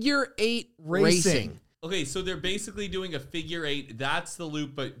figure 8 racing. Okay, so they're basically doing a figure 8. That's the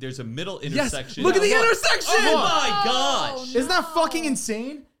loop, but there's a middle Yes, intersection. look at the Look. intersection. Oh my gosh. Isn't that fucking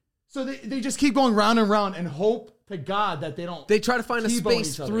insane? So they just keep going round and round and hope to God that they don't. They try to find a T-bone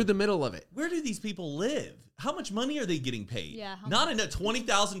space each other. through the middle of it. Where do these people live? How much money are they getting paid? Yeah, how Not in a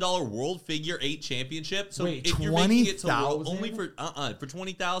 $20,000 World Figure 8 Championship. So Wait, if you're making it to $20,000? only for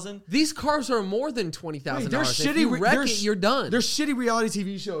 $20,000, These cars are more than $20,000. There's If you wreck it, you're done. There's shitty reality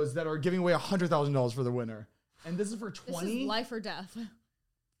TV shows that are giving away $100,000 for the winner, and this is for This 20. is life or death.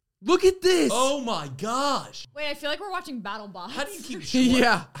 Look at this. oh my gosh! Wait, I feel like we're watching Battle Bots. How do you keep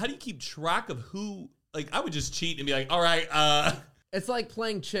Yeah. How do you keep track of who? Like, I would just cheat and be like, all right. It's like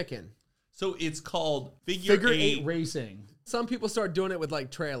playing chicken. So it's called figure, Figure 8. eight racing. Some people start doing it with like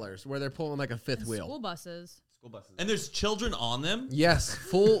trailers where they're pulling like a fifth wheel. School buses. And there's children on them. Yes,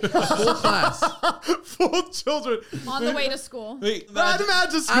 full class. Full children. On the way to school. Wait, Imagine I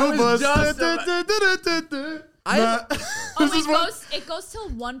school was bus. just Matt, Oh, this is what it goes till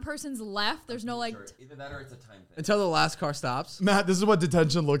one person's left. There's no like. Either that or it's a time thing. Until the last car stops. Matt. This is what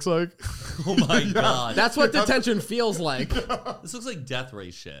detention looks like. oh my god, That's what detention feels like. this looks like death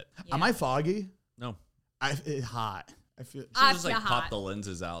race shit. Am I foggy? No, It's hot. I feel. I just feel like hot. pop the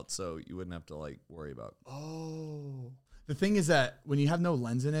lenses out so you wouldn't have to like worry about. Oh. The thing is that when you have no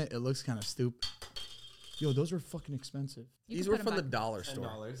lens in it, it looks kind of stupid. Yo, those were fucking expensive. You These can were put from the 'em back. dollar store.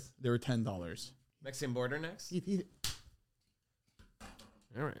 $10. They were $10. Mexican border next. Eat it.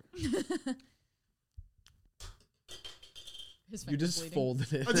 All right. His You finger's just bleeding.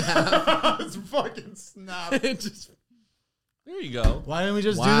 folded it. It's fucking snap. It just There you go. Why didn't we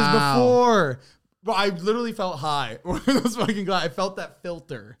just do Wow. this before? Bro, I literally felt high. I was fucking glad. I felt that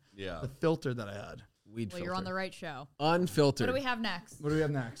filter. Yeah. The filter that I had. weed Well, you're on the right show. Unfiltered. What do we have next? What do we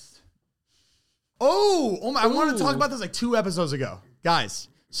have next? Oh my! I wanted to talk about this like 2 episodes ago, guys.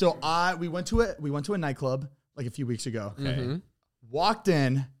 So we went to a nightclub like a few weeks ago. Okay. Walked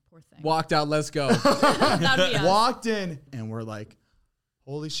in. Poor thing. Walked out. Let's go. That'd be us. Walked in, and we're like,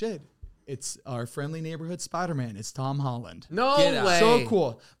 holy shit. It's our friendly neighborhood Spider-Man. It's Tom Holland. No Get out. way. So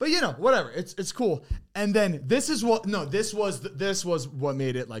cool. But whatever. It's cool. And then this was what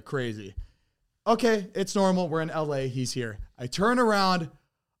made it like crazy. Okay, it's normal. We're in LA. He's here. I turn around.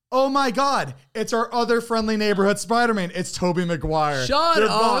 Oh my God. It's our other friendly neighborhood Spider-Man. It's Tobey Maguire. Shut They're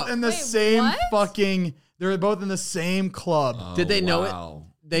up. both in the Wait, same what? they're both in the same club. Did they know wow.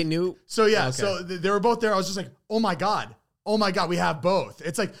 it? They knew. So yeah, Okay. so they were both there. I was just like, oh my God, we have both.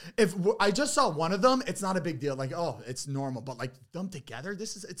 It's like, if I just saw one of them, it's not a big deal. Like, oh, it's normal. But like them together,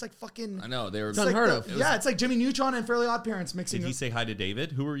 it's like fucking. I know they were. It's like unheard of. Yeah, it's like Jimmy Neutron and Fairly Odd Parents mixing. Did he say hi to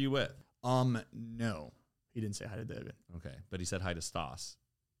David? Who were you with? No, he didn't say hi to David. Okay, but he said hi to Stas.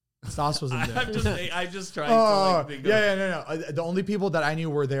 Stas wasn't there. I'm just trying Oh, to like think no. The only people that I knew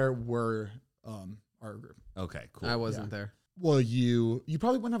were there were our group. Okay, cool. I wasn't there. Well, you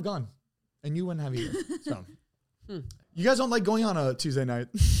probably wouldn't have gone, and you wouldn't have either. So, you guys don't like going on a Tuesday night.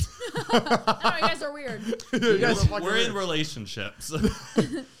 No, you guys are weird. You guys are fucking We're in weird. relationships.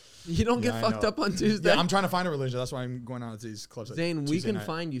 You don't get Yeah, I fucked know. up on Tuesday. Yeah, I'm trying to find a religion. That's why I'm going on to these clubs. Zane, we Tuesday can night.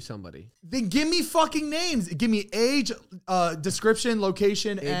 find you somebody. Then give me fucking names. Give me age, description,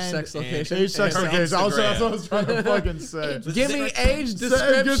 location, Age, and sex, location. age, sex, and location. That's what I Instagram. was trying to fucking say. Give me age,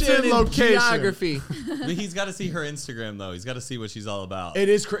 Description, description, and location. geography. But he's got to see her Instagram though. He's got to see what she's all about. It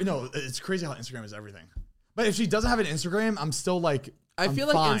is no, it's crazy how Instagram is everything. But if she doesn't have an Instagram, I'm still like, I I'm feel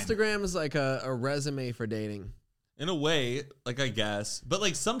like fine. Instagram is like a resume for dating. In a way, like I guess, but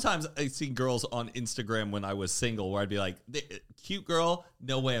like sometimes I see girls on Instagram when I was single where I'd be like, cute girl,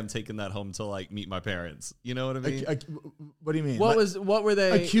 no way I'm taking that home to like meet my parents. You know what I mean? What do you mean? What were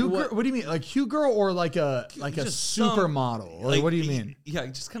they? a cute girl? What do you mean? Like cute girl or like a Just some- supermodel? Or what do you mean? Yeah,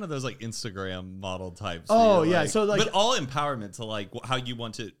 just kind of those like Instagram model types. Oh, where you're yeah, like- so, like- but all embarment to like how you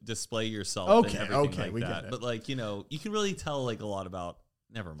want to display yourself. Okay, and everything okay, like we that. get it. But like you can really tell like a lot about.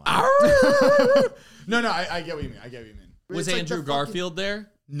 Never mind. No, I get what you mean. I get what you mean. Was It's like Andrew the fucking- Garfield there?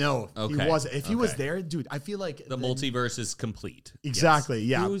 No, he Okay, wasn't. If he was okay. there, dude, I feel like The multiverse is complete. Yes. Exactly.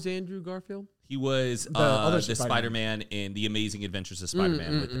 Yeah. Who's Andrew Garfield? He was other the Spider-Man in The Amazing Adventures of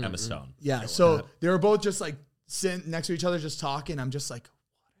Spider-Man with Emma Stone. Yeah. So they were both just like sitting next to each other, just talking. I'm just like,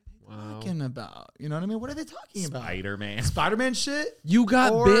 what are they talking about? You know what I mean? What are they talking about? Spider-Man. Spider-Man shit? You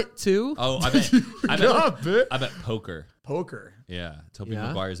got Or- bit too? Oh, I bet poker. Poker. Yeah, Tobey Yeah?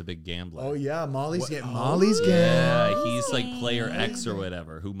 Maguire's a big gambler. Oh yeah, Molly's getting Molly's game. Yeah, he's like player X or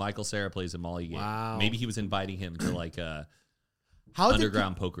whatever, who Michael Cera plays in Molly Game. Wow. Maybe he was inviting him to like a How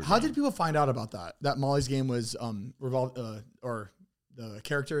underground poker How game. did people find out about that? That Molly's game was revolved or the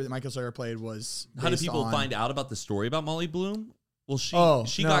character that Michael Cera played was. How did based people on find out about the story about Molly Bloom? Well, she Oh,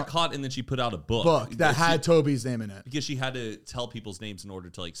 she no. got caught and then she put out a book that She- had Toby's name in it? because she had to tell people's names in order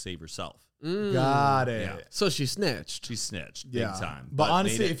to like save herself. Got it. Yeah. So she snitched. She snitched big Yeah. time. But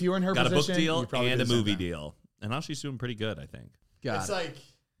honestly, made it- if you were in her got a position, book deal you probably and a did the same movie thing. deal, and now she's doing pretty good, I think. Got It's it. like,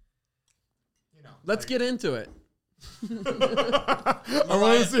 Let's get into it. I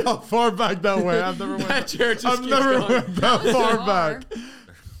want to see how far back that went. I've never That chair just I've keeps never going. went that far back.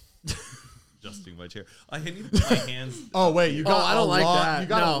 Adjusting my chair. I need to put my hands. Oh wait, you got. I don't a like lot- that. You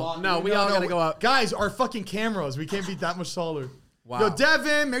got No, a lot. no, we all gotta go up. Guys, our fucking cameras. We can't be that much taller. Wow. Yo,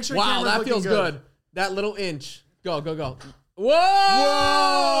 Devin, make sure. your Wow, camera's that looking feels good. That little inch. Go. Whoa! Whoa!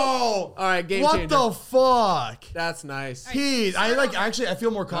 All right, game what changer. the fuck? That's nice. Heath, I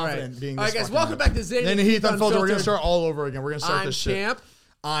feel more All confident right, being. all right, this guys. fucking Welcome guy. back to Zane. Then and Heath Unfiltered. We're gonna Unfiltered. start all over again. We're gonna start I'm this shit. Champ.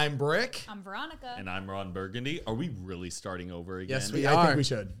 I'm Brick. I'm Veronica. And I'm Ron Burgundy. Are we really starting over again? Yes, we I are. think we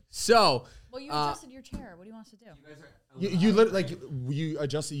should. So, Well, you adjusted your chair. What do you want us to do? You literally like you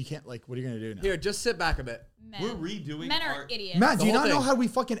adjust it. You can't like. What are you gonna do now? here, just sit back a bit. Men. We're redoing Men are our- idiots. Matt, do you whole not know thing. how we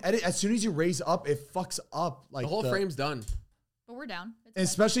fucking edit? As soon as you raise up, it fucks up like The whole frame's done. But we're down. It's And fine.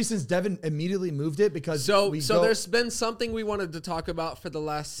 especially since Devin immediately moved it because So go, there's been something we wanted to talk about for the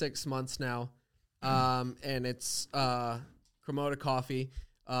last 6 months now, and it's Cremota Coffee.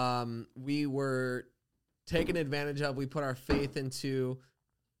 We were taken advantage of. We put our faith into.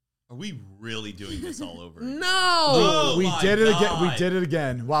 Are we really doing this all over? again? No. Oh we my did it again. We God. did it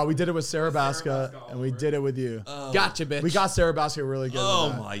again. Wow, we did it with Sarah Basca, and we did it with you. Gotcha, bitch. We got Sarah Basca really good. Oh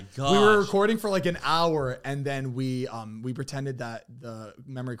with that. my god. We were recording for like an hour, and then we pretended that the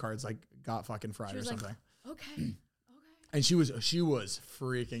memory cards like got fucking fried She or was like, something. okay. And she was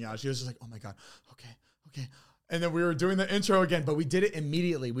freaking out. She was just like, "Oh my god, okay." And then we were doing the intro again, but we did it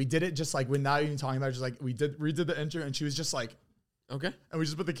immediately. We did it just like without even talking about it. Just like redid the intro, and she was just like, Okay. and we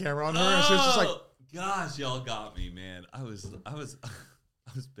just put the camera on her, and she was just like, gosh, y'all got me, man. I was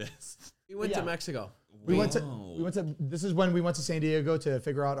I was pissed. We went to Mexico. We went to. This is when we went to San Diego to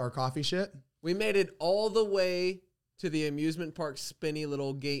figure out our coffee shit. We made it all the way to the amusement park spinny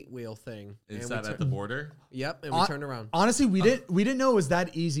little gate wheel thing. Is And that at the border? Yep, and we turned around. Honestly, we didn't know it was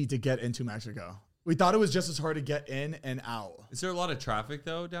that easy to get into Mexico. We thought it was just as hard to get in and out. Is there a lot of traffic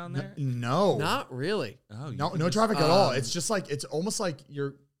though down there? No, Not really. Oh, you no can just- traffic at all. It's just like it's almost like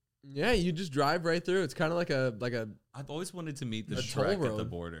you're. Yeah, you just drive right through. It's kind of like a I've always wanted to meet the A toll Shrek at the road.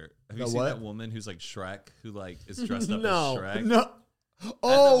 border. Have The you seen what? that woman who's like Shrek, who like is dressed up No. as Shrek? No.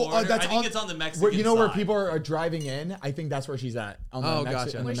 border? That's I think it's on the Mexican where, you know where side. people are driving in? I think that's where she's at. On Oh, the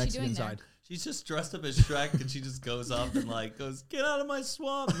gotcha. on the What's she Mexican doing there? side. She's just dressed up as Shrek, and she just goes up and like goes, "Get out of my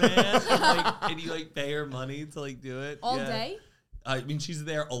swamp, man!" and you like pay her money to like do it All Yeah. day? I mean, she's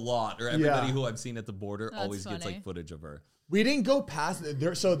there a lot. Or everybody Yeah. who I've seen at the border That's always gets funny. like footage of her. We didn't go past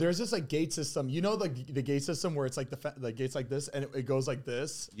there. So there's this like gate system. You know the gate system where it's like the gates like this and it goes like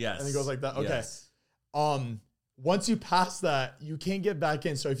this. Yes. And it goes like that. Okay. Yes. Once you pass that, you can't get back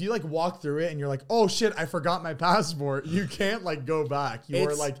in. So if you like walk through it and you're like, oh shit, I forgot my passport, you can't like go back. You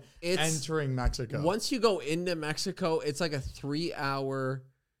are It's- like it's- entering Mexico. Once you go into Mexico, it's like a 3-hour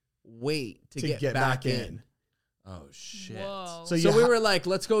wait to get back in. Oh shit! Whoa. So So you we ha- were like,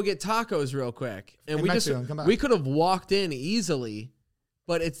 let's go get tacos real quick. And In we Mexico and just come back. we could have walked in easily,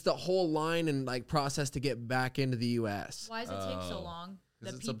 but it's the whole line and like process to get back into the US. Why does it take so Oh. long?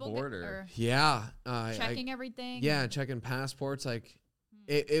 'Cause The it's a people border. are Yeah. checking everything. Yeah, checking passports. Like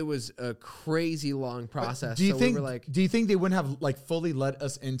it was a crazy long process. Do you so think? we were like, do you think they wouldn't have like fully let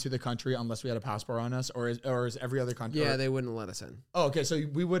us into the country unless we had a passport on us, or is every other country? yeah, they wouldn't let us in. Oh, okay. So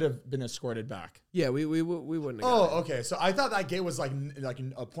we would have been escorted back. Yeah, we wouldn't have Oh, got in. okay. So I thought that gate was like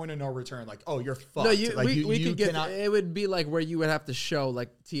a point of no return. Like, oh, you're fucked. No, you, like, we you could get. cannot- It would be like where you would have to show like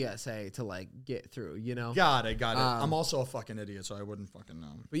TSA to like get through. You know. Got it. I'm also a fucking idiot, so I wouldn't fucking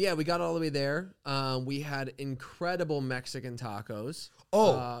know. But yeah, we got all the way there. We had incredible Mexican tacos.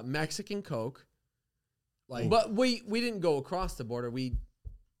 Oh. Mexican Coke. Like, But we didn't go across the border. We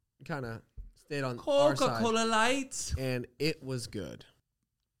kind of stayed on our side, Coca-Cola Light. and it was good.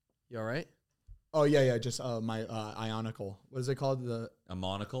 You all right? oh yeah, just my Ionical. What is it called? The A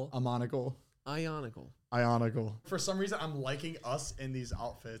monocle. Monocle. Ionical. For some reason, I'm liking us in these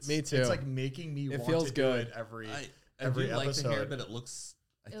outfits. Me too. It's like making me It want feels to do good. it every I every do like episode. the hair, but it looks.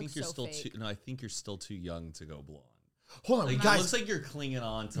 I It think looks you're so still fake. too. No, I think you're still too young to go blonde. Hold on, Like, it guys. looks like you're clinging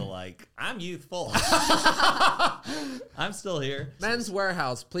on to like I'm youthful. I'm still here. Men's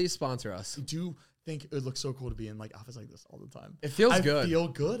Warehouse, please sponsor us. I do think it looks so cool to be in like outfits like this all the time. It feels I good. feel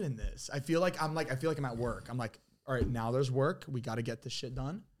good in this. I feel like I'm at work. I'm like, all right, now there's work. We got to get this shit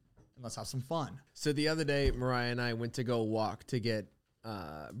done, and let's have some fun. So the other day, Mariah and I went to go walk to get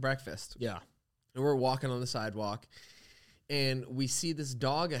breakfast. Yeah. And we're walking on the sidewalk, and we see this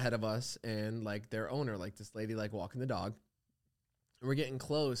dog ahead of us, and like their owner, like this lady, like walking the dog. And we're getting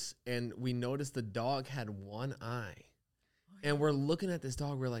close, and we noticed the dog had one eye. And we're looking at this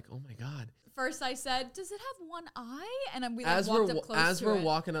dog. We're like, oh my god. First, I said, "Does it have one eye?" And then we like, As walked we're up close as to we're it.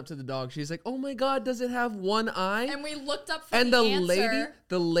 walking up to the dog, she's like, oh my god, does it have one eye? and we looked up for And the the answer.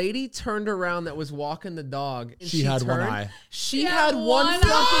 lady turned around that was walking the dog. And She had one turned- eye. She had had one one fucking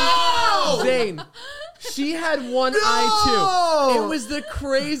eye. Zane. She had one eye too. It was the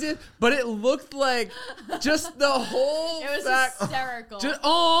craziest, but it looked like just the whole It was fact. hysterical.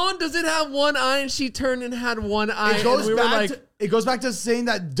 Oh, does it have one eye? And she turned and had one eye. It goes and we were back. like, It goes back to saying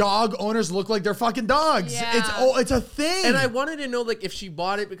that dog owners look like they're fucking dogs. Yeah. It's a thing. and I wanted to know like if she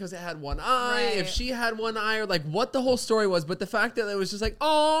bought it because it had one eye, Right. if she had one eye, or like what the whole story was. But the fact that it was just like,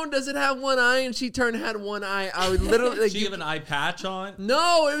 oh, does it have one eye? And she turned and had one eye. I would literally like, Do you have an eye patch on?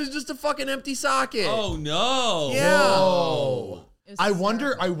 no, it was just a fucking empty socket. Oh no! Yeah. Oh. It was I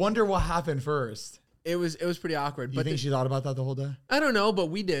wonder hysterical. what happened first. It was pretty awkward. You But think she thought about that the whole day? I don't know, but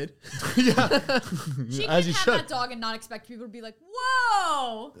we did. Yeah. She As can you have should. that dog and not expect people to be like,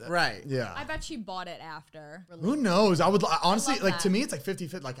 "Whoa!" Right. Yeah. I bet she bought it after. Who knows? I would honestly love like to that. me it's like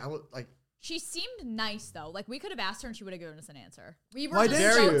 50-50. Like I would like She seemed nice though. Like we could have asked her and she would have given us an answer. We were Why just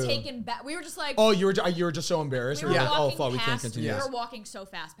dare so you? taken back. We were just like, oh you were just so embarrassed. we You were were like, oh walking fuck, we can't past. continue. We this. were walking so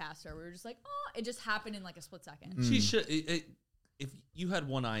fast past her. We were just like, oh, it just happened in like a split second. She should. If you had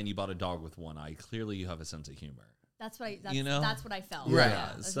one eye and you bought a dog with one eye, clearly you have a sense of humor. That's what You know? that's what I felt. Right. Yeah,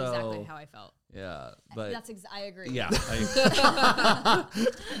 that's So- exactly how I felt. Yeah, but I agree. yeah,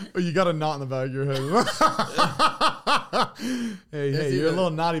 Oh, you got a knot in the back of your head. hey, That's you're a either- little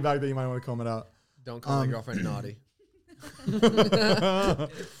naughty back there. You might want to comb it out. Don't call my girlfriend naughty. Did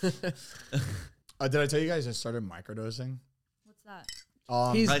I tell you guys I started microdosing? What's that?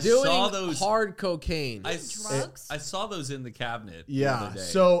 He's I doing saw those- hard cocaine. Drugs? I saw those in the cabinet. the Yeah. other day.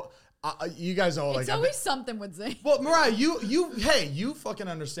 So you guys all It's like. always something with Zane. Well, Mariah, you fucking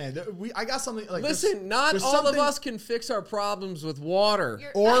understand. I got something like. Listen, not there's all of something- us can fix our problems with water.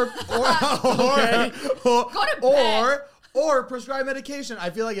 Or prescribe medication. I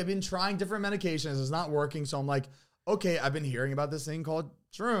feel like I've been trying different medications. It's not working. So I'm like, okay, I've been hearing about this thing called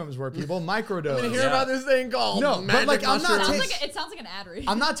shrooms where people microdose. I'm gonna hear about this thing called No, but, magic like, I'm not mushrooms. It sounds like an ad read.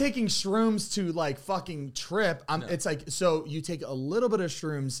 I'm not taking shrooms to like fucking trip. It's like, so you take a little bit of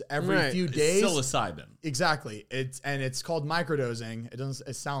shrooms every Right. few It's days. psilocybin. Exactly. It's called microdosing.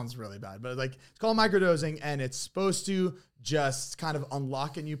 It sounds really bad, but like it's called microdosing, and it's supposed to just kind of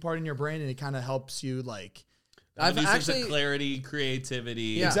unlock a new part in your brain, and it kind of helps you like I've Produces actually the clarity,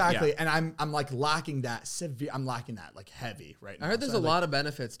 creativity. exactly. And I'm like lacking that severe. I'm lacking that like heavy right now. I heard there's So, a like, lot of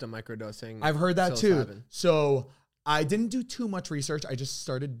benefits to microdosing. I've heard that too. psilocybin. So I didn't do too much research. I just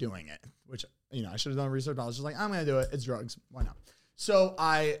started doing it, which I should have done research. But I was just like, I'm gonna do it. It's drugs. Why not? So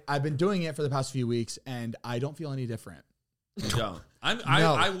I've been doing it for the past few weeks, and I don't feel any different. Don't. I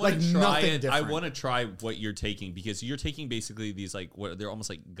No, want like to try nothing it. I different. want to try what you're taking because you're taking basically these like what they're almost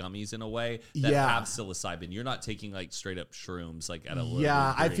like gummies in a way that Yeah. have psilocybin. You're not taking like straight up shrooms like at a low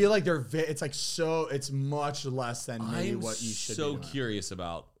Yeah, I degree. feel like it's like it's much less than maybe I'm what you should. so be doing. curious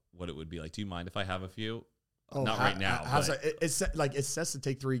about what it would be like. Do you mind if I have a few? Oh, Not right now. how's but- that? It's like it says to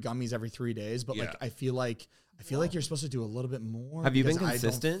take 3 gummies every 3 days, but Yeah. like I feel like you're supposed to do a little bit more. Have you been because I don't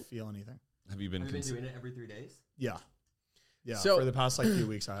consistent? feel anything? Have you been? Have you been cons- doing it every 3 days? Yeah, yeah. So- for the past like few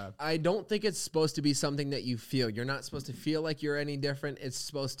weeks, I have. I don't think it's supposed to be something that you feel. You're not supposed to feel like you're any different. It's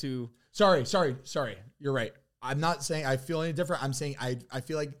supposed to. Sorry. You're right. I'm not saying I feel any different. I'm saying I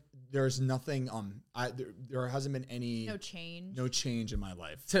feel like there's nothing. There hasn't been any No change. no change in my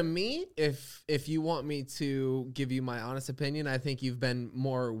life. To me, if you want me to give you my honest opinion, I think you've been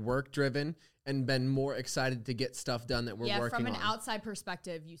more work driven and been more excited to get stuff done that we're Yeah, working from an on. outside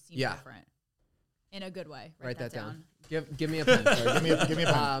perspective, you seem Yeah. different. In a good way. Write that down. Give me a pen. Sorry. Give me a pen. Give me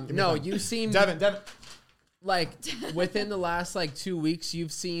a No, pen. you seem Devin. like within the last like 2 weeks,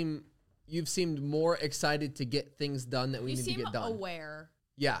 you've seemed more excited to get things done that we You need to seem get done. aware.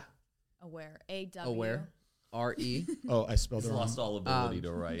 Yeah, Aware. A-W. aware. RE. Oh, I spelled He's it wrong. lost all ability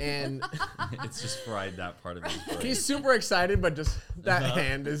to write. And It's just fried that part of his brain. he's super excited, but just that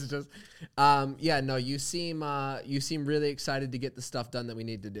hand is just. Yeah, no, you seem really excited to get the stuff done that we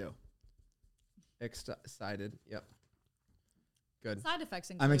need to do. Excited. Yep. Good. Side effects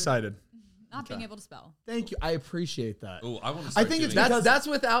include I'm excited. not being able to spell. Thank you. I appreciate that. Oh, I want to. I Start think it's doing because- That's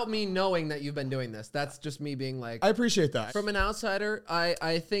without me knowing that you've been doing this. That's just me being like. I appreciate that. From an outsider,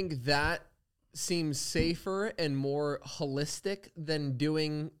 I think that seems safer and more holistic than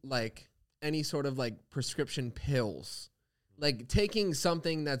doing like any sort of like prescription pills. Like taking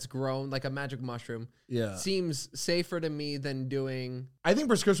something that's grown, like a magic mushroom, Yeah. seems safer to me than doing. I think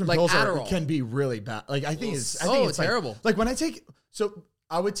prescription Like pills Adderall. can be really bad. Like I think it's Oh, like- terrible. Like when I take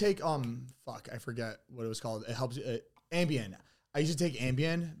I would take I forget what it was called. It helps Ambien. I used to take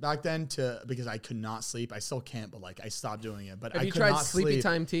Ambien back then because I could not sleep. I still can't, but like I stopped doing it. But Have I you could tried not Sleepy sleep.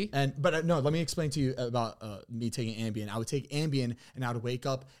 Time tea? But no, let me explain to you about me taking Ambien. I would take Ambien and I would wake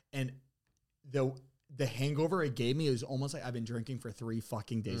up and the hangover it gave me is almost like I've been drinking for 3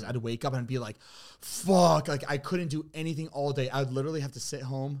 fucking days. I'd wake up and be like, fuck, like I couldn't do anything all day. I'd literally have to sit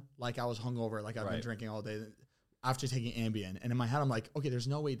home like I was hungover, like I've been Right. drinking all day after taking Ambien. And in my head, I'm like, okay, there's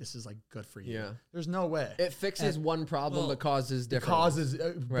no way this is like good for you. Yeah. There's no way. It fixes one problem well, but causes It different. causes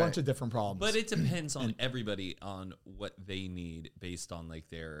a Right. bunch of different problems. But it depends on everybody on what they need based on like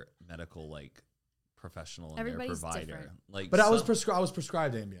their medical like professional and Everybody's their provider. different. Like, But I was some-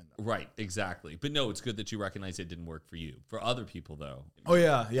 prescribed Ambien though. right, exactly. But no, it's good that you recognize it didn't work for you. For other people though, Oh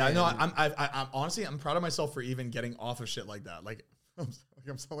yeah, yeah. No, I'm honestly I'm proud of myself for even getting off of shit like that. Like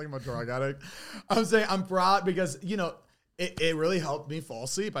I'm sounding like I'm a drug addict. I'm saying I'm proud because it really helped me fall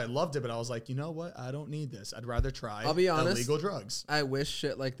asleep. I loved it, but I was like, you know what? I don't need this. I'd rather try I'll be honest. illegal drugs. I wish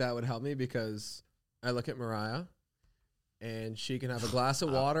shit like that would help me because I look at Mariah and she can have a glass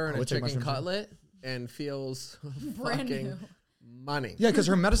of water and I a would take chicken mushrooms, too. cutlet and feels Brand fucking new. money. Yeah, because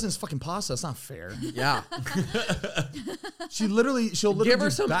her medicine's fucking pasta. It's not fair. Yeah. She'll literally Give her do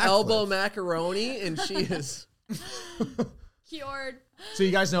some backflips. elbow macaroni and she is. Cured. So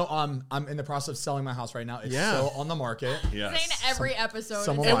you guys know I'm in the process of selling my house right now. It's Yeah. still on the market. yes. Saying every episode.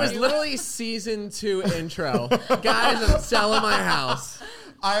 some is of It my- was literally season 2 intro. Guys, I'm selling my house.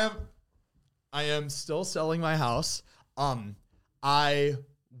 I am still selling my house. So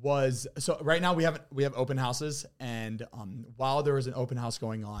right now we have open houses, and while there was an open house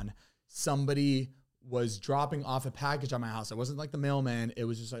going on, somebody was dropping off a package on my house. It wasn't like the mailman. It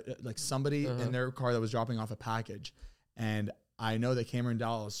was just like somebody in their car that was dropping off a package. And I know that Cameron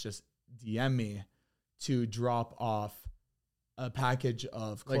Dallas just DM'd me to drop off a package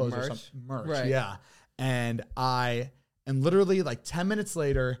of Like clothes merch? or something. Merch, Right. yeah. And literally like 10 minutes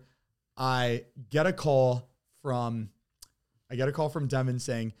later, I get a call from Devin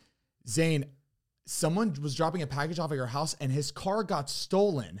saying, Zane, someone was dropping a package off at your house and his car got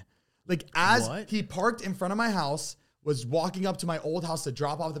stolen. Like as What? he parked in front of my house, was walking up to my old house to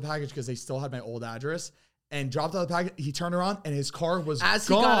drop off the package because they still had my old address, and dropped off the package. He turned around and his car was As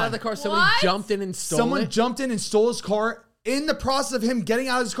gone. he got out of the car, somebody What? jumped in and stole Someone it. jumped in and stole his car in the process of him getting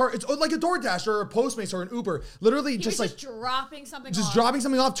out of his car. It's like a DoorDash or a Postmates or an Uber. Literally He just was like just dropping something just off. dropping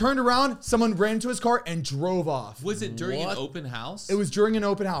something off, turned around, someone ran into his car and drove off. Was it during What? an open house? It was during an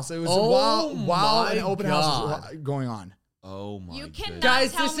open house. It was Oh while my an open house was God. going on. Oh my You goodness. cannot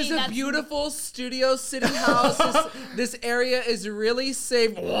Guys, tell this me is a that's- beautiful Studio City house. this area is really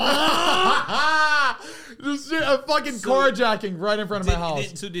safe. Just a fucking carjacking right in front of my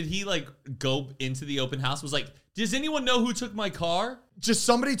house. So did he like go into the open house? Was like, does anyone know who took my car? Just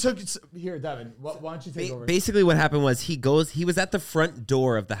somebody took here, Devin. Why don't you take over? Basically, what happened was he was at the front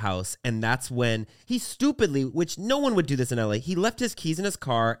door of the house, and that's when he stupidly, which no one would do this in LA, he left his keys in his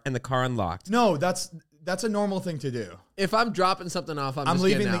car and the car unlocked. No, that's a normal thing to do. If I'm dropping something off, I'm just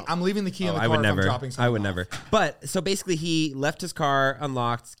leaving getting the out. I'm leaving the key in the car. I would if never. I'm dropping something I would off. never. But so basically, he left his car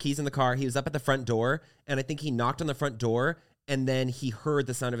unlocked, keys in the car. He was up at the front door, and I think he knocked on the front door, and then he heard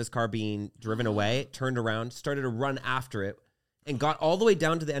the sound of his car being driven away, turned around, started to run after it, and got all the way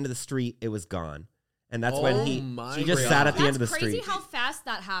down to the end of the street. It was gone, and that's when he my just God. sat at the That's end of the crazy street. how fast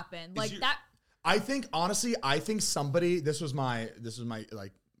that happened. Like that. I think honestly, somebody. This was my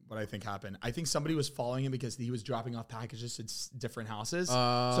like what I think happened. I think somebody was following him because he was dropping off packages to different houses.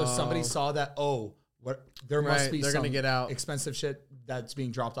 So somebody saw that. Oh, what? There must Right, be they're some gonna get out. expensive shit that's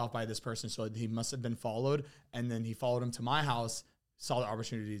being dropped off by this person. So he must have been followed, and then he followed him to my house. Saw the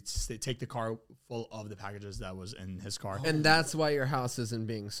opportunity to take the car full of the packages that was in his car. And that's why your house isn't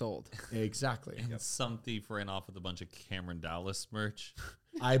being sold. Exactly. And some thief ran off with a bunch of Cameron Dallas merch.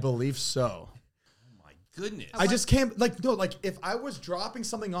 I believe so. Oh my goodness. I just can't, like, if I was dropping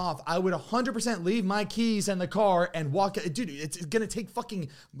something off, I would 100% leave my keys in the car and walk. Dude, it's going to take fucking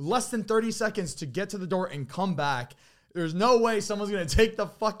less than 30 seconds to get to the door and come back. There's no way someone's going to take the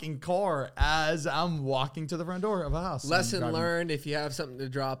fucking car as I'm walking to the front door of a house. Lesson I'm driving. learned, if you have something to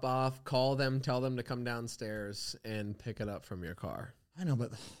drop off, call them, tell them to come downstairs and pick it up from your car. I know,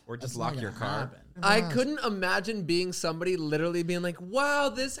 but Or just that's lock not your gonna car. happen. I couldn't imagine being somebody literally being like, wow,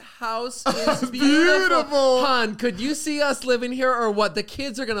 this house is beautiful. Hon, could you see us living here or what? The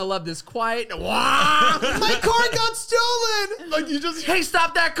kids are going to love this quiet. Wow. My car got stolen. Like you just, Hey,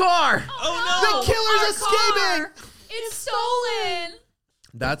 stop that car. Oh the killer's escaping. It's stolen.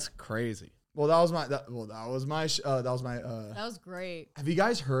 That's crazy. Well, that was my. That was my. That was great. Have you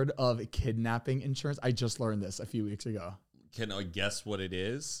guys heard of kidnapping insurance? I just learned this a few weeks ago. Can I guess what it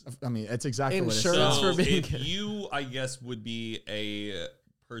is? I mean, it's exactly Insurance what it So for being- if you, I guess, would be a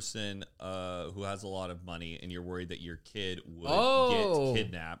person who has a lot of money and you're worried that your kid would Oh. get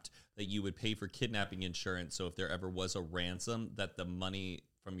kidnapped, that you would pay for kidnapping insurance. So if there ever was a ransom, that the money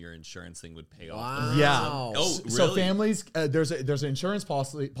from your insurance thing would pay off. Wow. Yeah. Oh, So really? families, there's an insurance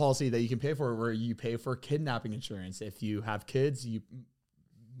policy that you can pay for where you pay for kidnapping insurance. If you have kids, you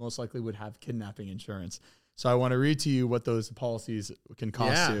most likely would have kidnapping insurance. So I want to read to you what those policies can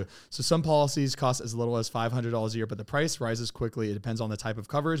cost Yeah. you. So some policies cost as little as $500 a year, but the price rises quickly. It depends on the type of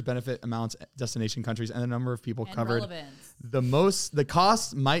coverage, benefit amounts, destination countries, and the number of people And covered. relevance. The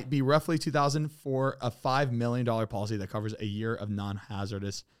cost might be roughly $2,000 for a $5 million policy that covers a year of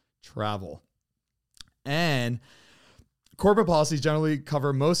non-hazardous travel. And corporate policies generally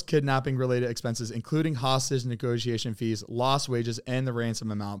cover most kidnapping related expenses, including hostage negotiation fees, lost wages, and the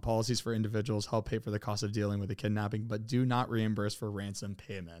ransom amount. Policies for individuals help pay for the cost of dealing with the kidnapping, but do not reimburse for ransom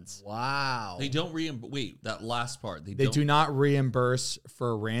payments. Wow. They don't reimburse. Wait, that last part. They don't, do not reimburse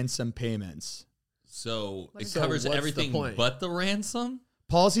for ransom payments. So it So covers what's the everything point? but the ransom?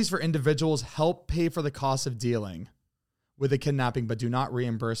 Policies for individuals help pay for the cost of dealing with a kidnapping, but do not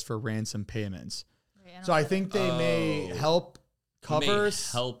reimburse for ransom payments. So I think they may help cover. May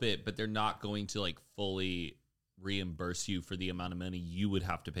help it, but they're not going to like fully reimburse you for the amount of money you would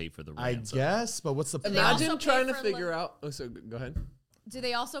have to pay for the I ransom. guess, but what's the point? they Imagine also pay trying to for figure out. Oh, so go ahead. Do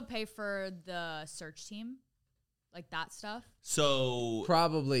they also pay for the search team? Like that stuff? So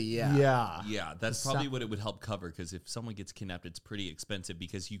Probably, yeah. Yeah. that's The probably sa- what it would help cover, because if someone gets kidnapped, it's pretty expensive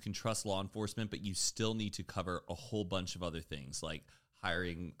because you can trust law enforcement, but you still need to cover a whole bunch of other things like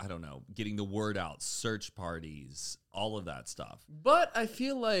hiring, I don't know, getting the word out, search parties, all of that stuff. But I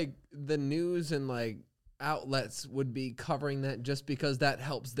feel like the news and like outlets would be covering that just because that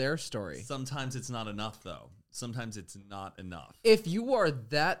helps their story. Sometimes it's not enough, though. Sometimes it's not enough. If you are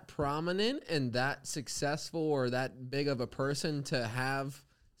that prominent and that successful or that big of a person to have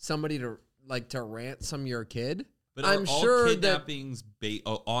somebody to ransom your kid, But I'm all sure kidnappings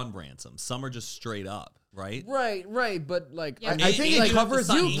on ransom. Some are just straight up, right? Right. But like, Yeah. I think it covers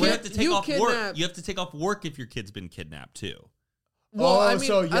you. you. You have to take off work. Kidnap. You have to take off work if your kid's been kidnapped too. Well, I mean,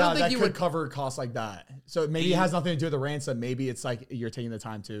 so I don't yeah, think that you could would cover costs like that. So maybe it has nothing to do with the ransom. Maybe it's like you're taking the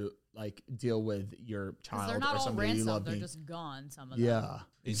time to like deal with your child They're not or all somebody you ransomed. love. They're being- just gone. Some of them.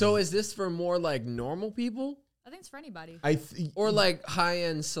 yeah. So is this for more like normal people I think it's for anybody. or like high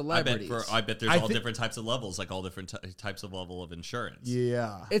end I celebrities? bet there's I all thi- different types of levels, like all different types of level of insurance.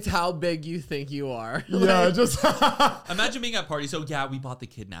 Yeah. It's how big you think you are. Yeah, just Imagine being at parties. So yeah, we bought the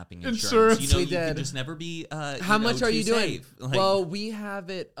kidnapping insurance. Insurance. You know, We you did. can just never be. How much are too you doing? safe. Like, Well, we have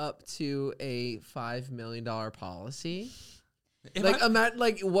it up to a $5 million policy. if Like, I-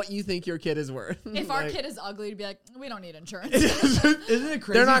 like what you think your kid is worth. If our Like, kid is ugly, to be like, we don't need insurance. isn't it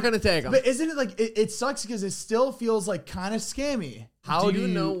crazy? they're not going to take them. But isn't it like it sucks because it still feels like kind of scammy. How do you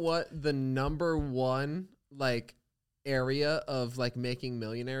know what the number one like area of like making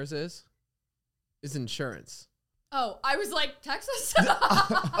millionaires is? Is insurance. Oh, I was like, Texas?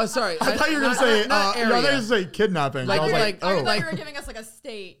 Oh, sorry. I thought you were gonna say. not I thought you were area. gonna say kidnapping. Like- I was like- I oh, thought you were giving us like a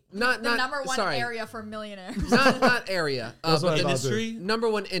state. Not- the not- number one sorry. area for millionaires. not area. That's what But I thought, industry number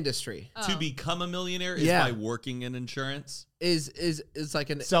one industry to become a millionaire is Yeah. by working in insurance. is like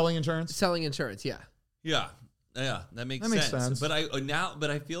an selling insurance. selling insurance. Yeah. Yeah. Yeah, that makes sense. But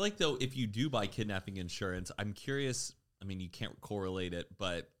I feel like though, if you do buy kidnapping insurance, I'm curious. I mean, you can't correlate it,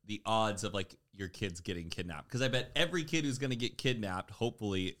 but the odds of like your kids getting kidnapped, because I bet every kid who's going to get kidnapped,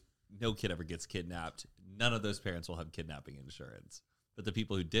 hopefully, no kid ever gets kidnapped. None of those parents will have kidnapping insurance. But the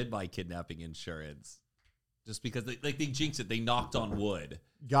people who did buy kidnapping insurance, just because they jinxed it, they knocked on wood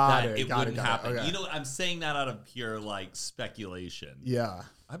Got that it. it Got wouldn't it. happen. Okay. You know, I'm saying that out of pure like speculation. Yeah.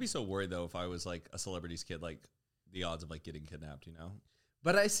 I'd be so worried though if I was like a celebrity's kid, like the odds of like getting kidnapped, you know?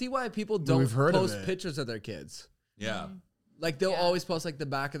 But I see why people don't We've heard of post it. pictures of their kids. Yeah. Like they'll Yeah. always post like the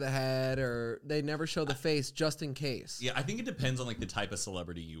back of the head, or they never show the face just in case. Yeah, I think it depends on like the type of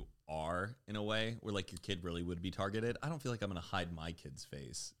celebrity you are in a way where like your kid really would be targeted. I don't feel like I'm going to hide my kid's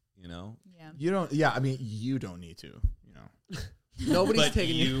face, you know? Yeah. You don't. Yeah. I mean, you don't need to. You know. Nobody's But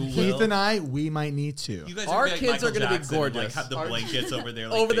taking you you. will. Keith and I, we might need to. You guys Our gonna be kids like are Michael gonna be Jackson and, like gorgeous. have the blankets over there,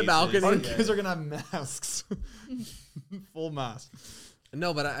 like, Over the faces. balcony. Our Yeah. kids are gonna have masks. Full mask.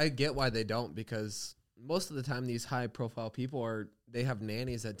 No, but I get why they don't, because most of the time these high profile people they have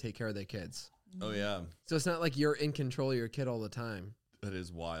nannies that take care of their kids. Oh yeah, So it's not like you're in control of your kid all the time. that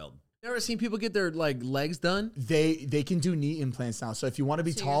is wild. Never seen people get their like legs done? They can do knee implants now. So if you want to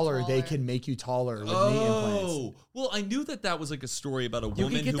be So you're taller, they taller. can make you taller with knee implants. Oh, well, I knew that was like a story about a can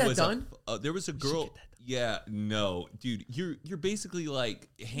woman get who that was done? there was a girl. Yeah, no, dude, you're basically like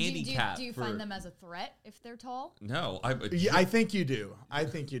handicapped. Do you for, find them as a threat if they're tall? No, Yeah, I think you do. I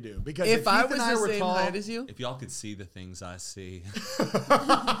think you do because If I Keith was and I the were same tall, height as you, if y'all could see the things I see.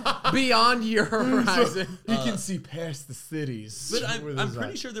 beyond your horizon. he can see past the cities. But with I'm his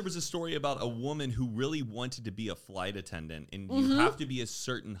pretty eyes. sure there was a story about a woman who really wanted to be a flight attendant, and you have to be a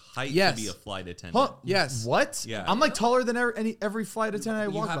certain height Yes. to be a flight attendant. Huh? Yes. What? Yeah. I'm like taller than every flight attendant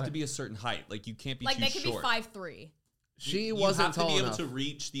I You walk have by. to be a certain height. Like you can't be Like too they could short. be 5'3". She You wasn't have to tall be able enough. to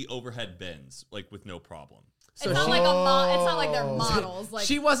reach the overhead bins like with no problem. It's not like it's not like they're Oh. models. Like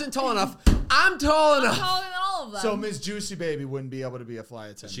She wasn't tall enough. I'm tall I'm enough. taller than all of them. So Miss Juicy Baby wouldn't be able to be a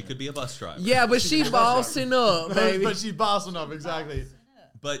flight attendant. She could be a bus driver. Yeah, but she bossing up, baby. but she's bossing up exactly.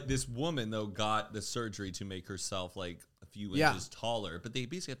 But this woman though got the surgery to make herself like a few Yeah. inches taller. But they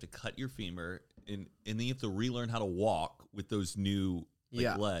basically have to cut your femur and then you have to relearn how to walk with those new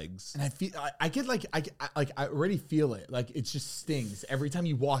Yeah. legs. And I feel I get like I already feel it. Like it just stings every time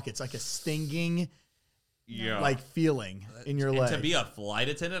you walk. It's like a stinging like feeling in your And leg. to be a flight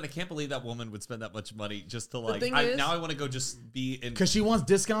attendant, I can't believe that woman would spend that much money just to like. thing is- now I want to go just be in. Because she wants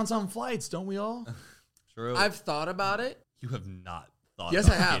discounts on flights, don't we all? True. I've thought about it. You have not thought. Yes,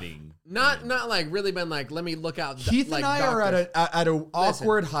 I about have. getting Not like really been like, let me look out. Keith like and I are doctors. at a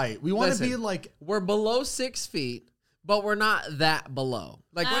awkward height. We want to be Listen. like We're below 6 feet, but we're not that below.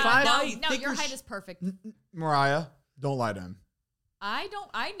 Like no, 5. no, thicker your height is perfect. Mariah. Don't lie to him. I don't.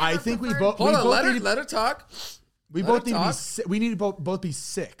 I I never think we preferred- both Hold we on, both let need, her talk. we let both her need to be talk. we need to both be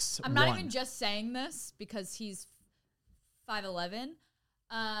 6. I'm not even just saying this because he's 5'11".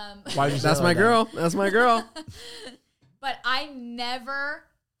 Why did you say That's it my like that? girl. That's my girl. But I never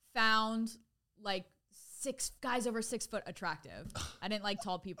found like guys over 6 foot attractive. I didn't like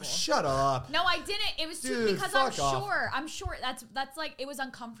tall people. Shut up. No, I didn't. It was too Dude, because I'm fuck off. short. I'm short. That's like it was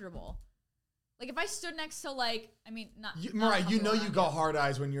uncomfortable. Like if I stood next to not Mariah, you know uncomfortable you around got hard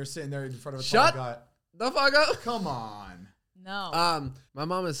eyes when you're sitting there in front of a Shut tall guy. the fuck up. Come on. No. My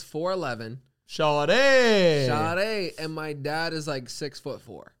mom is 4'11", Sade. and my dad is like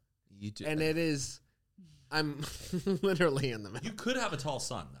 6'4", You do. and it is. I'm literally in the middle. You could have a tall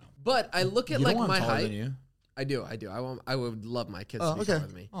son though. But I look at You like don't want my taller height. than you. I do. I would love my kids Oh, to be okay. taller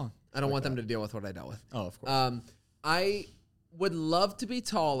than me. Oh, I don't want them to deal with what I dealt with. Oh, of course. I would love to be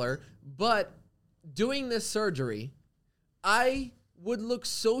taller, but doing this surgery, I would look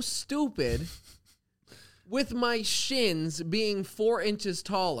so stupid with my shins being 4 inches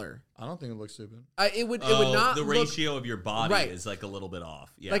taller. I don't think it looks stupid. It would not The look, ratio of your body Right. is like a little bit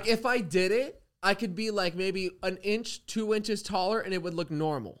off. Yeah. like if I did it, I could be like maybe an inch, 2 inches taller, and it would look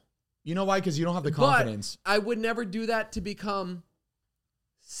normal. You know why? Because you don't have the confidence. But I would never do that to become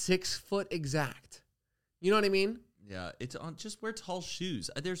 6 foot exact. You know what I mean? Yeah, it's on. Just wear tall shoes.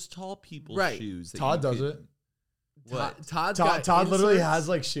 There's tall people's Right. shoes. that Todd you does could- it. What? Todd literally inserts, has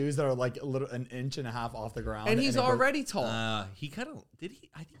like shoes that are like an inch and a half off the ground, and he's it goes- already tall. He kind of did.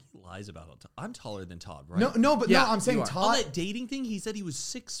 I think he lies about it. I'm taller than Todd, right? No, but Yeah, no, I'm saying you are. On Todd. that dating thing, he said he was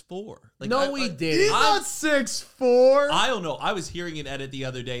 6'4". Like, No, he didn't. He's not 6'4". I don't know. I was hearing an edit the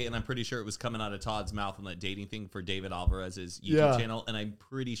other day, and I'm pretty sure it was coming out of Todd's mouth on that dating thing for David Alvarez's YouTube Yeah. channel, and I'm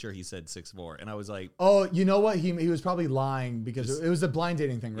pretty sure he said 6'4". And I was like, Oh, you know what? He was probably lying because it was a blind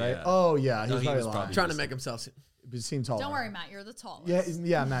dating thing, right? Yeah. Oh yeah, he No, was he probably was lying. probably- Trying to make himself. It seemed taller. Don't worry, Matt. You're the tallest.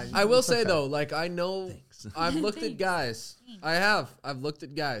 Yeah, Matt. I will it's say okay. though, like I know, I've looked at Thanks. guys. I have. I've looked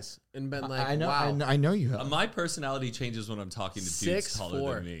at guys and been like, I know, wow. I know you have. my personality changes when I'm talking to dudes taller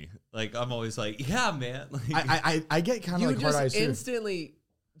 6'4". than me. Like, I'm always like, yeah, man. Like, I get kind You of like hard eyes just too. instantly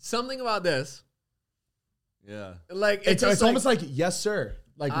something about this. yeah. Like It's just almost like yes, sir.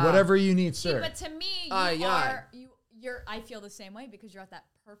 Like Ah. whatever you need, See, sir. but to me, you yeah. you're. I feel the same way because you're at that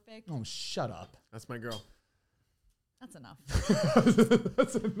perfect. Oh, shut up. that's my girl. That's enough.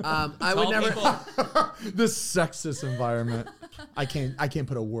 I would Tall never. people- This sexist environment. I can't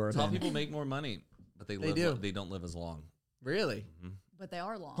put a word Tall in. people make more money, but they live. do. They don't live as long. Really, But they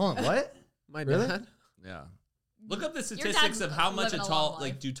are long. Hold on, what? my Really? dad. Yeah. Look up the Your statistics dad's of how much living a long life.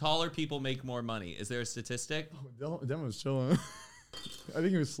 like do taller people make more money? Is there a statistic? Dem was chilling. I think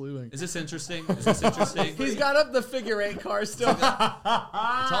he was sleeping. Is this interesting? Is this interesting? He's got up the figure 8 car still. The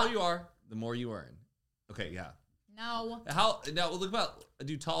taller you are, the more you earn. Okay, yeah. No. How now? Look about.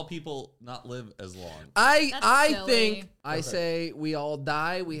 Do tall people not live as long? I That's think silly. I say we all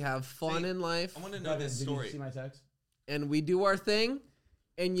die. We have fun See, in life, I want to know this story. my text? and we do our thing,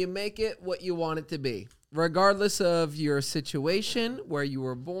 and you make it what you want it to be, regardless of your situation, where you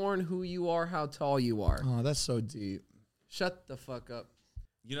were born, who you are, how tall you are. Oh, that's so deep. Shut the fuck up.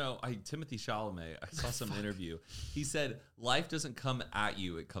 You know, Timothy Chalamet. I saw some interview. He said, "Life doesn't come at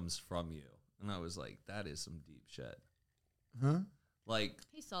you; it comes from you." And I was like, "That is some deep shit." Huh? Like,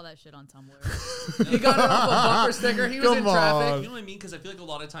 He saw that shit on Tumblr. He got it off a bumper sticker. He was in Come traffic. on. you know what I mean? Because I feel like a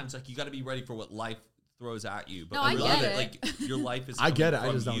lot of times, like, you got to be ready for what life throws at you. But No, I really, get it. like, your life is I get coming it, I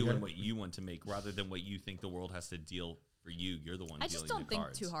from just don't you get and it. what you want to make, rather than what you think the world has to deal for you. You're the one. I just dealing don't the think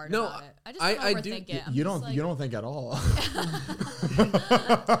cards. too hard No, about it. I just I don't do- overthink it. I'm You just don't like, you don't think at all.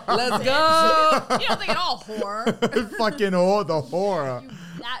 Let's go. You don't think at all, horror. Fucking the horror. The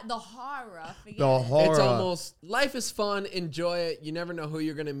horror. Forget The it. horror. It's almost life is fun. Enjoy it. You never know who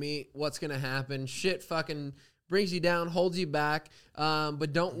you're gonna meet, what's gonna happen. Shit fucking brings you down, holds you back.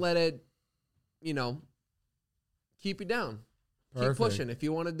 But don't let it, keep you down. Perfect. Keep pushing. If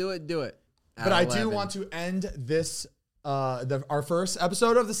you want to do it, do it. But I do want to end this our first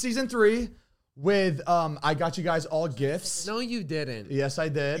episode of the season 3 with I got you guys all gifts. No, you didn't. Yes, I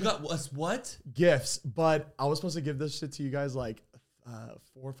did. You got us what? Gifts, but I was supposed to give this shit to you guys like 4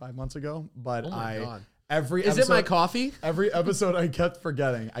 or 5 months ago, but Oh my God. every Is episode, it my coffee? Every episode I kept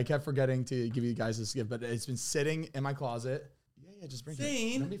forgetting. I kept forgetting to give you guys this gift, but it's been sitting in my closet. Yeah, just bring it.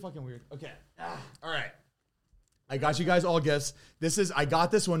 Zane. Don't be fucking weird. Okay. All right. I got you guys all gifts. I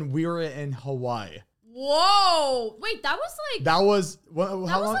got this when we were in Hawaii. Whoa! Wait, that was like That was how that was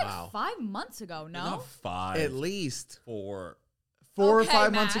long? like 5 months ago. No, Not 5. At least 4. 4 or Okay,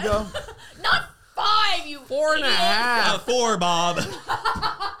 5 months Matt. ago. not 5. You 4.5. Yeah, 4, Bob.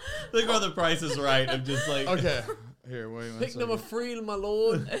 Look where the price is right. I'm just like, Okay. Here, wait. Pick number 3, my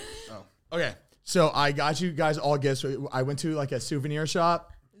lord. Okay. So I got you guys all gifts. I went to like a souvenir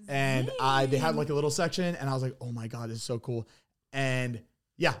shop and they had like a little section and I was like, oh my God, this is so cool. And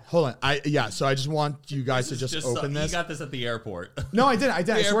Yeah, hold on. So I just want you guys to just open this. You got this at the airport. No, I didn't.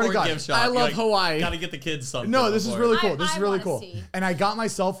 I swear to God. Gift shop. I You're love Hawaii. Got to get the kids something. No, this is really cool. This I is really wanna cool. see. And I got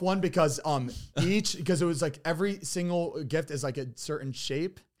myself one because because it was like every single gift is like a certain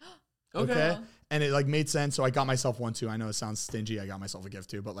shape. Okay. And it like made sense. So I got myself one too. I know it sounds stingy. I got myself a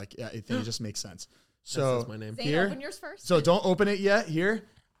gift too, but like I think it just makes sense. So That's my name. Zane, here. open yours first. So don't open it yet. Here.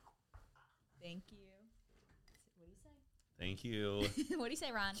 Thank you. Thank you. What do you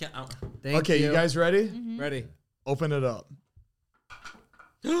say, Ron? Thank Okay, you guys ready? Ready? Open it up.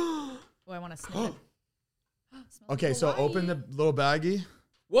 Oh, I want to sniff it. Smells Okay, like so Hawaii. open the little baggie.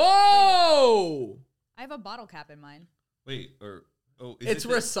 Whoa! I have a bottle cap in mine. Wait, or It's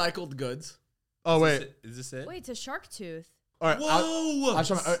recycled goods. Oh wait. Is this it? Wait, it's a shark tooth. All right. Whoa! I'll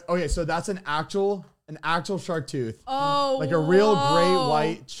show okay, so that's an actual shark tooth. Oh, Like a real great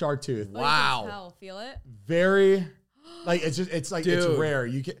white shark tooth. Oh, you can Wow. tell. Feel it? Very like it's it's Dude. rare.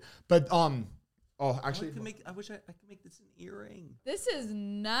 You can but actually I wish I could make this an earring. This is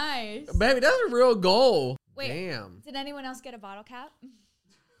nice. Baby, that's a real goal. Wait. Damn. Did anyone else get a bottle cap?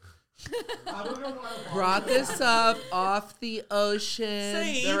 Brought this up off the ocean.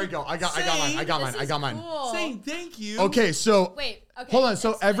 there we go. I got mine. I got mine. Cool. Saying thank you. Okay, so Wait. Okay. hold on.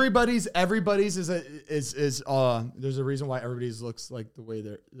 So explain. everybody's is there's a reason why everybody's looks like the way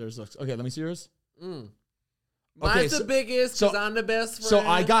theirs looks. Okay, let me see yours. Mine's Okay, the so- biggest because I'm the best friend. So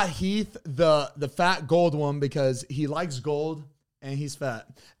I got Heath the fat gold one because he likes gold and he's fat.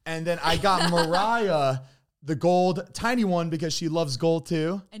 And then I got Mariah the gold tiny one because she loves gold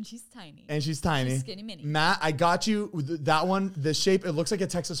too. And she's tiny. And she's tiny. She's skinny mini. Matt, I got you that one. The shape, it looks like a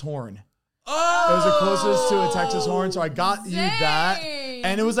Texas horn. Oh, It was the closest to a Texas horn, so I got you that. Zane.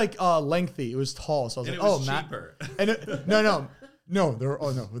 And it was like lengthy. It was tall. So I was and like, it was Matt. cheaper. And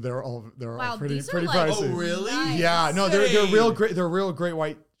they're all Wow, pretty these are pretty like- pricey. Oh, really? Nice. Yeah, no, they're real great. They're real great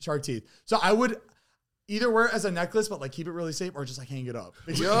white shark teeth. So I would either wear it as a necklace, but like keep it really safe, or just like hang it up.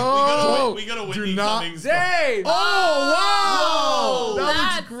 we go to Whitney do not- Cummings. Zane! Oh wow, that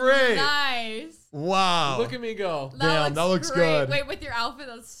That's looks great. Nice. Wow, Look at me go. Damn, that looks great. good. Wait, with your outfit,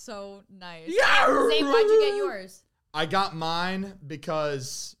 that's so nice. Yeah. Zane, why'd you get yours? I got mine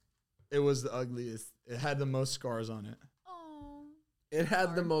because it was the ugliest. It had the most scars on it. Oh. It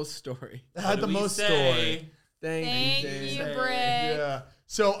had the most story. It had the most story. Thank Zane. you, Britt. Yeah.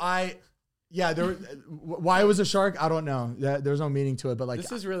 So why it was a shark? I don't know. There's no meaning to it, but like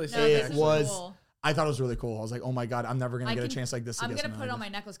This is really No, sick. this it is was. cool. I thought it was really cool. I was like, oh my god, I'm never gonna get a chance like this. I'm again gonna put it on someone my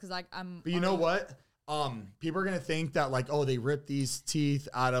necklace because I'm. But you know what? People are gonna think that like, oh, they ripped these teeth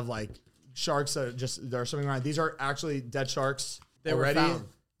out of like sharks that there's something wrong. These are actually dead sharks. They were already. found.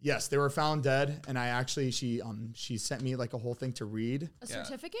 Yes, they were found dead, and I actually she sent me like a whole thing to read. A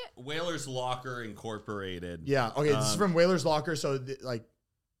certificate? Whalers Locker Incorporated. Yeah. Okay. This is from Whalers Locker. So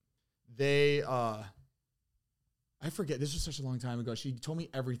they I forget. This was such a long time ago. She told me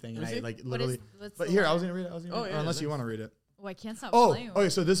everything, and I like literally. what's But the here, I letter? was gonna read it. Oh, yeah, unless you nice. want to read it. Oh, I can't stop Oh, playing. okay.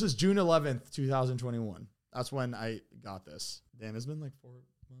 So this is June 11th, 2021. That's when I got this. Damn, it's been like 4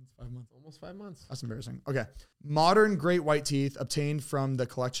 months, 5 months. Almost 5 months. That's embarrassing. Okay. Modern great white teeth obtained from the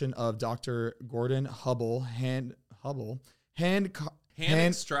collection of Dr. Gordon Hubble, hand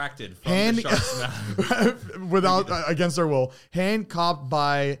extracted from the shark's mouth. without against their will, hand copped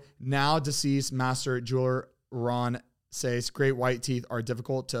by now deceased master jeweler Ron says great white teeth are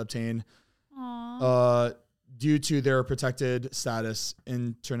difficult to obtain due to their protected status,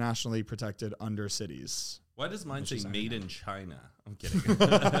 internationally protected under cities. Why does mine say made in China? I'm kidding.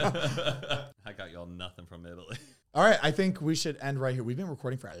 I got y'all nothing from Italy. All right, I think we should end right here. We've been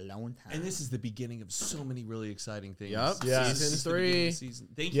recording for a long time. And this is the beginning of so many really exciting things. Yup. Yeah. This is Season the beginning 3. of season.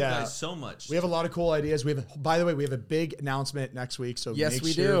 Thank you Yeah. guys so much. We have a lot of cool ideas. By the way, we have a big announcement next week, so Yes, make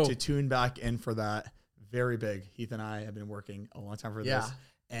we sure do. to tune back in for that. Very big. Heath and I have been working a long time for Yeah. this,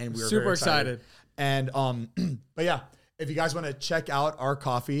 and we're Super very excited. And but yeah, if you guys want to check out our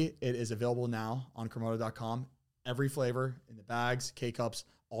coffee, it is available now on Komodo.com. Every flavor in the bags, K-cups,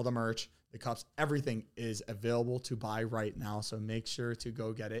 all the merch, the cups, everything is available to buy right now. So make sure to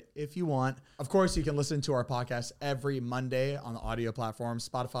go get it if you want. Of course, you can listen to our podcast every Monday on the audio platforms,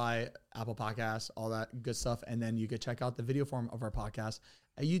 Spotify, Apple Podcasts, all that good stuff. And then you can check out the video form of our podcast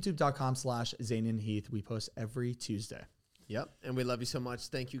at youtube.com/Zane and Heath. We post every Tuesday. Yep. And we love you so much.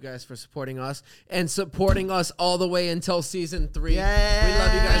 Thank you guys for supporting us and supporting us all the way until season 3. Yeah. We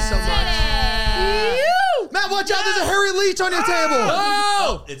love you guys so much. Matt, watch out. There's a hairy leech on your table.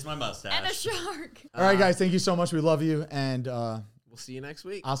 Oh! It's my mustache. And a shark. All right, guys. Thank you so much. We love you. And We'll see you next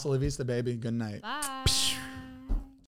week. hasta la vista, baby. Good night. Bye.